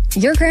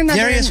 your grandmother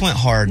Darius went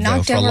hard,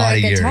 though, for a lot of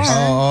years.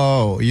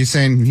 Oh, you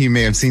saying he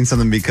may have seen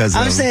something because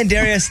I'm saying,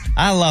 Darius,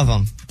 I love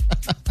him.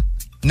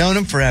 Known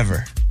him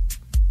forever.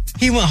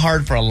 He went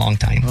hard for a long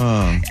time.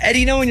 Eddie,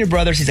 you know when your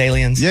brother sees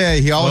aliens? Yeah,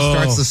 he always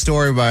starts the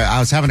story by, I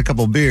was having a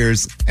couple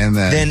beers, and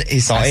then he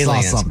saw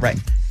aliens. something. Right.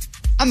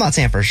 I'm not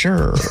saying for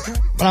sure,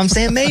 but I'm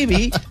saying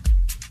maybe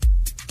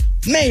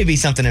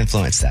something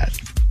influenced that.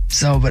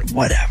 So, but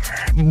whatever.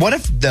 What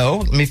if, though,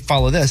 let me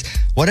follow this.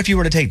 What if you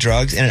were to take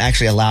drugs and it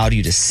actually allowed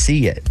you to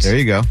see it? There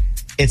you go.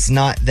 It's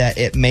not that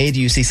it made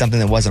you see something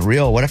that wasn't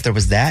real. What if there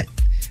was that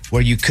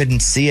where you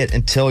couldn't see it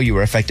until you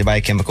were affected by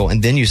a chemical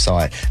and then you saw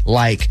it?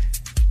 Like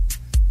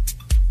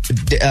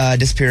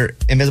disappear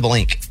invisible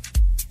ink.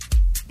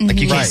 Like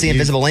you can't see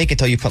invisible ink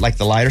until you put like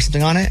the light or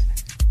something on it.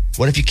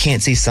 What if you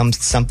can't see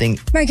something?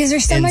 Right, because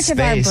there's so much of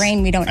our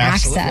brain we don't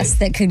access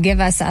that could give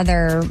us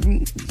other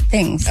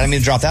things. I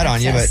mean, drop that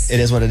on you, but it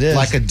is what it is.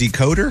 Like a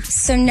decoder?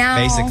 So now...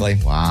 Basically.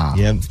 Wow.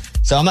 Yep.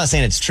 So I'm not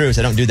saying it's true,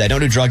 so don't do that.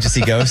 Don't do drugs to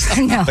see ghosts.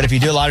 No. But if you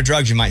do a lot of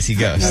drugs, you might see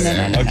ghosts.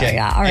 No. Okay.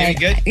 Yeah, all right. Amy,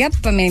 good? Yep,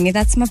 but maybe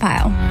that's my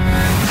pile.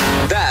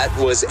 That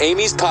was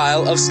Amy's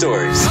pile of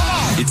stories.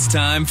 It's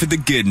time for the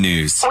good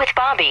news. With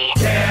Bobby.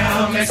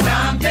 Tell me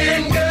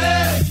something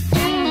good.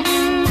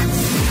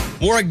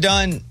 Warwick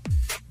Dunn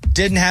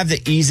didn't have the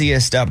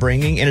easiest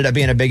upbringing, ended up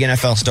being a big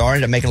NFL star,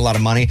 ended up making a lot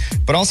of money,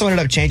 but also ended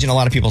up changing a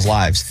lot of people's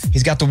lives.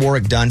 He's got the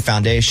Warwick Dunn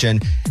Foundation,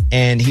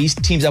 and he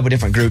teams up with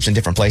different groups in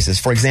different places.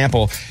 For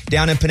example,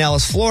 down in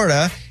Pinellas,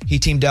 Florida, he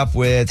teamed up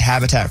with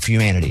Habitat for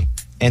Humanity,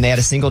 and they had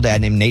a single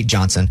dad named Nate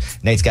Johnson.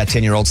 Nate's got a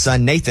 10-year-old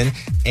son, Nathan,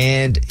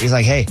 and he's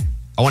like, hey,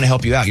 I want to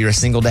help you out. You're a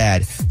single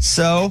dad.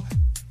 So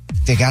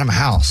they got him a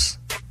house.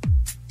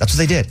 That's what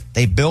they did.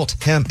 They built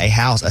him a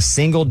house, a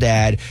single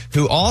dad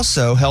who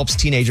also helps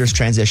teenagers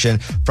transition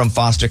from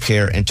foster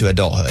care into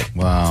adulthood.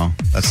 Wow,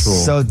 that's cool.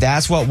 So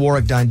that's what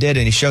Warwick Dunn did,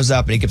 and he shows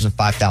up and he gives them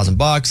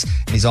 $5,000,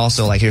 and he's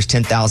also like, here's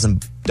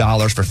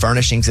 $10,000 for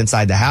furnishings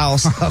inside the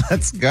house.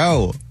 Let's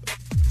go.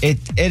 It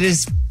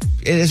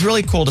is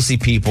really cool to see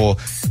people,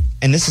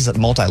 and this is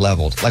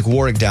multi-leveled, like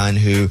Warwick Dunn,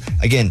 who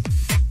again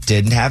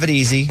didn't have it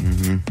easy,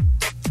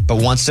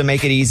 but wants to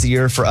make it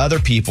easier for other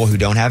people who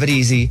don't have it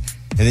easy.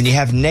 And then you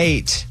have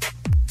Nate,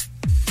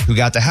 who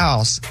got the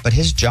house, but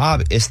his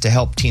job is to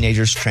help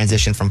teenagers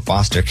transition from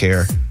foster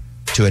care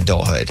to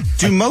adulthood.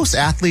 Do most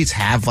athletes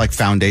have like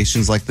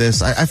foundations like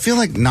this? I feel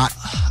like not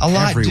a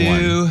lot everyone.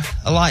 do.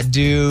 A lot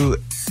do.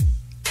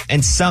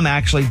 And some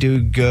actually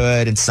do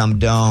good and some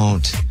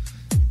don't.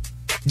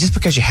 Just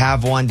because you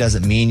have one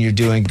doesn't mean you're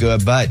doing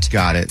good, but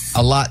got it.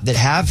 A lot that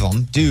have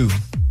them do,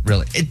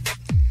 really.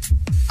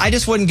 I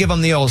just wouldn't give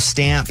them the old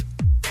stamp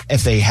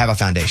if they have a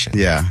foundation.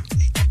 Yeah.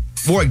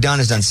 Warwick Dunn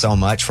has done so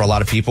much for a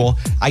lot of people.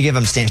 I give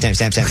him stamp. I'm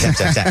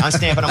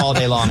stamping them all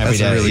day long every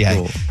day. Really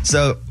cool.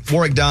 So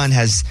Warwick Dunn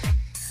has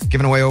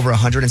given away over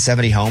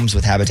 170 homes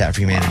with Habitat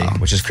for Humanity,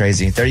 which is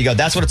crazy. There you go.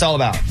 That's what it's all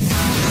about.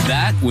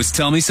 That was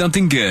Tell Me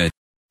Something Good.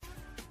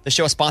 The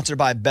show is sponsored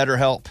by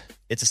BetterHelp.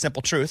 It's a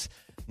simple truth.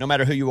 No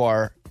matter who you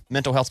are,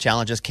 mental health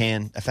challenges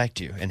can affect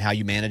you, and how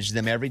you manage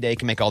them every day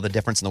can make all the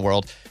difference in the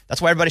world.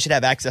 That's why everybody should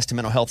have access to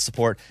mental health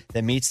support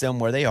that meets them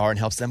where they are and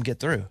helps them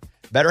get through.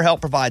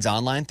 BetterHelp provides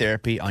online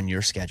therapy on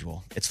your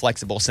schedule. It's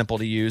flexible, simple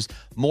to use,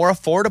 more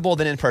affordable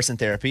than in-person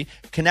therapy.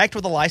 Connect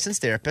with a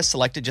licensed therapist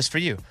selected just for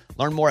you.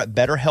 Learn more at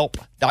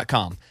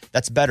BetterHelp.com.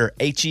 That's better,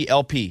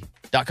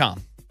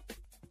 HELP.com.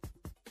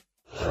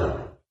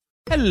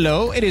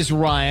 Hello, it is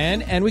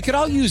Ryan, and we could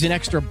all use an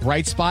extra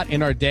bright spot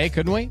in our day,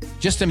 couldn't we?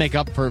 Just to make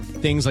up for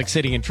things like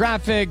sitting in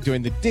traffic,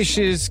 doing the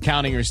dishes,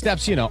 counting your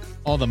steps,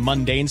 all the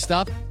mundane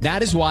stuff.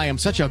 That is why I'm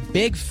such a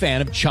big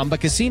fan of Chumba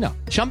Casino.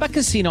 Chumba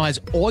Casino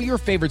has all your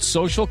favorite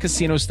social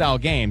casino-style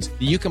games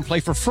that you can play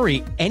for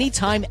free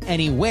anytime,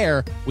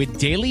 anywhere with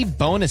daily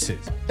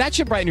bonuses. That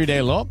should brighten your day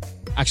a little.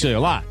 Actually, a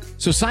lot.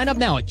 So sign up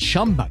now at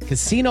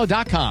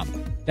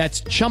ChumbaCasino.com.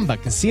 That's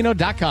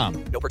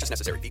ChumbaCasino.com. No purchase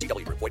necessary.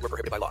 VGW Group. Void where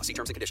prohibited by law. See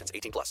terms and conditions.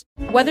 18+.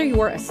 Whether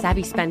you're a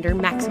savvy spender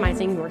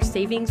maximizing your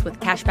savings with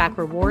cashback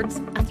rewards,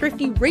 a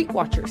thrifty rate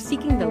watcher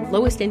seeking the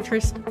lowest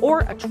interest,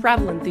 or a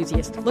travel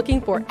enthusiast looking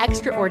for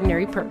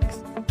extraordinary perks,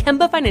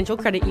 Kemba Financial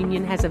Credit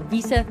Union has a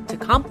visa to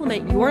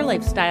complement your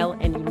lifestyle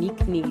and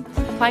unique needs.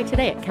 Apply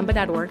today at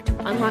Kemba.org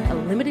to unlock a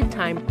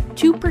limited-time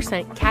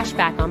 2% cash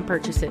back on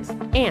purchases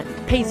and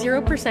pay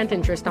 0%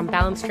 interest on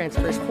balance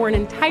transfers for an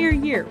entire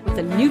year with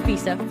a new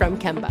visa from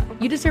Kemba.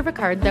 You deserve a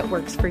card that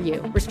works for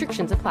you.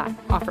 Restrictions apply.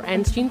 Offer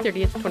ends June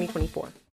 30th, 2024.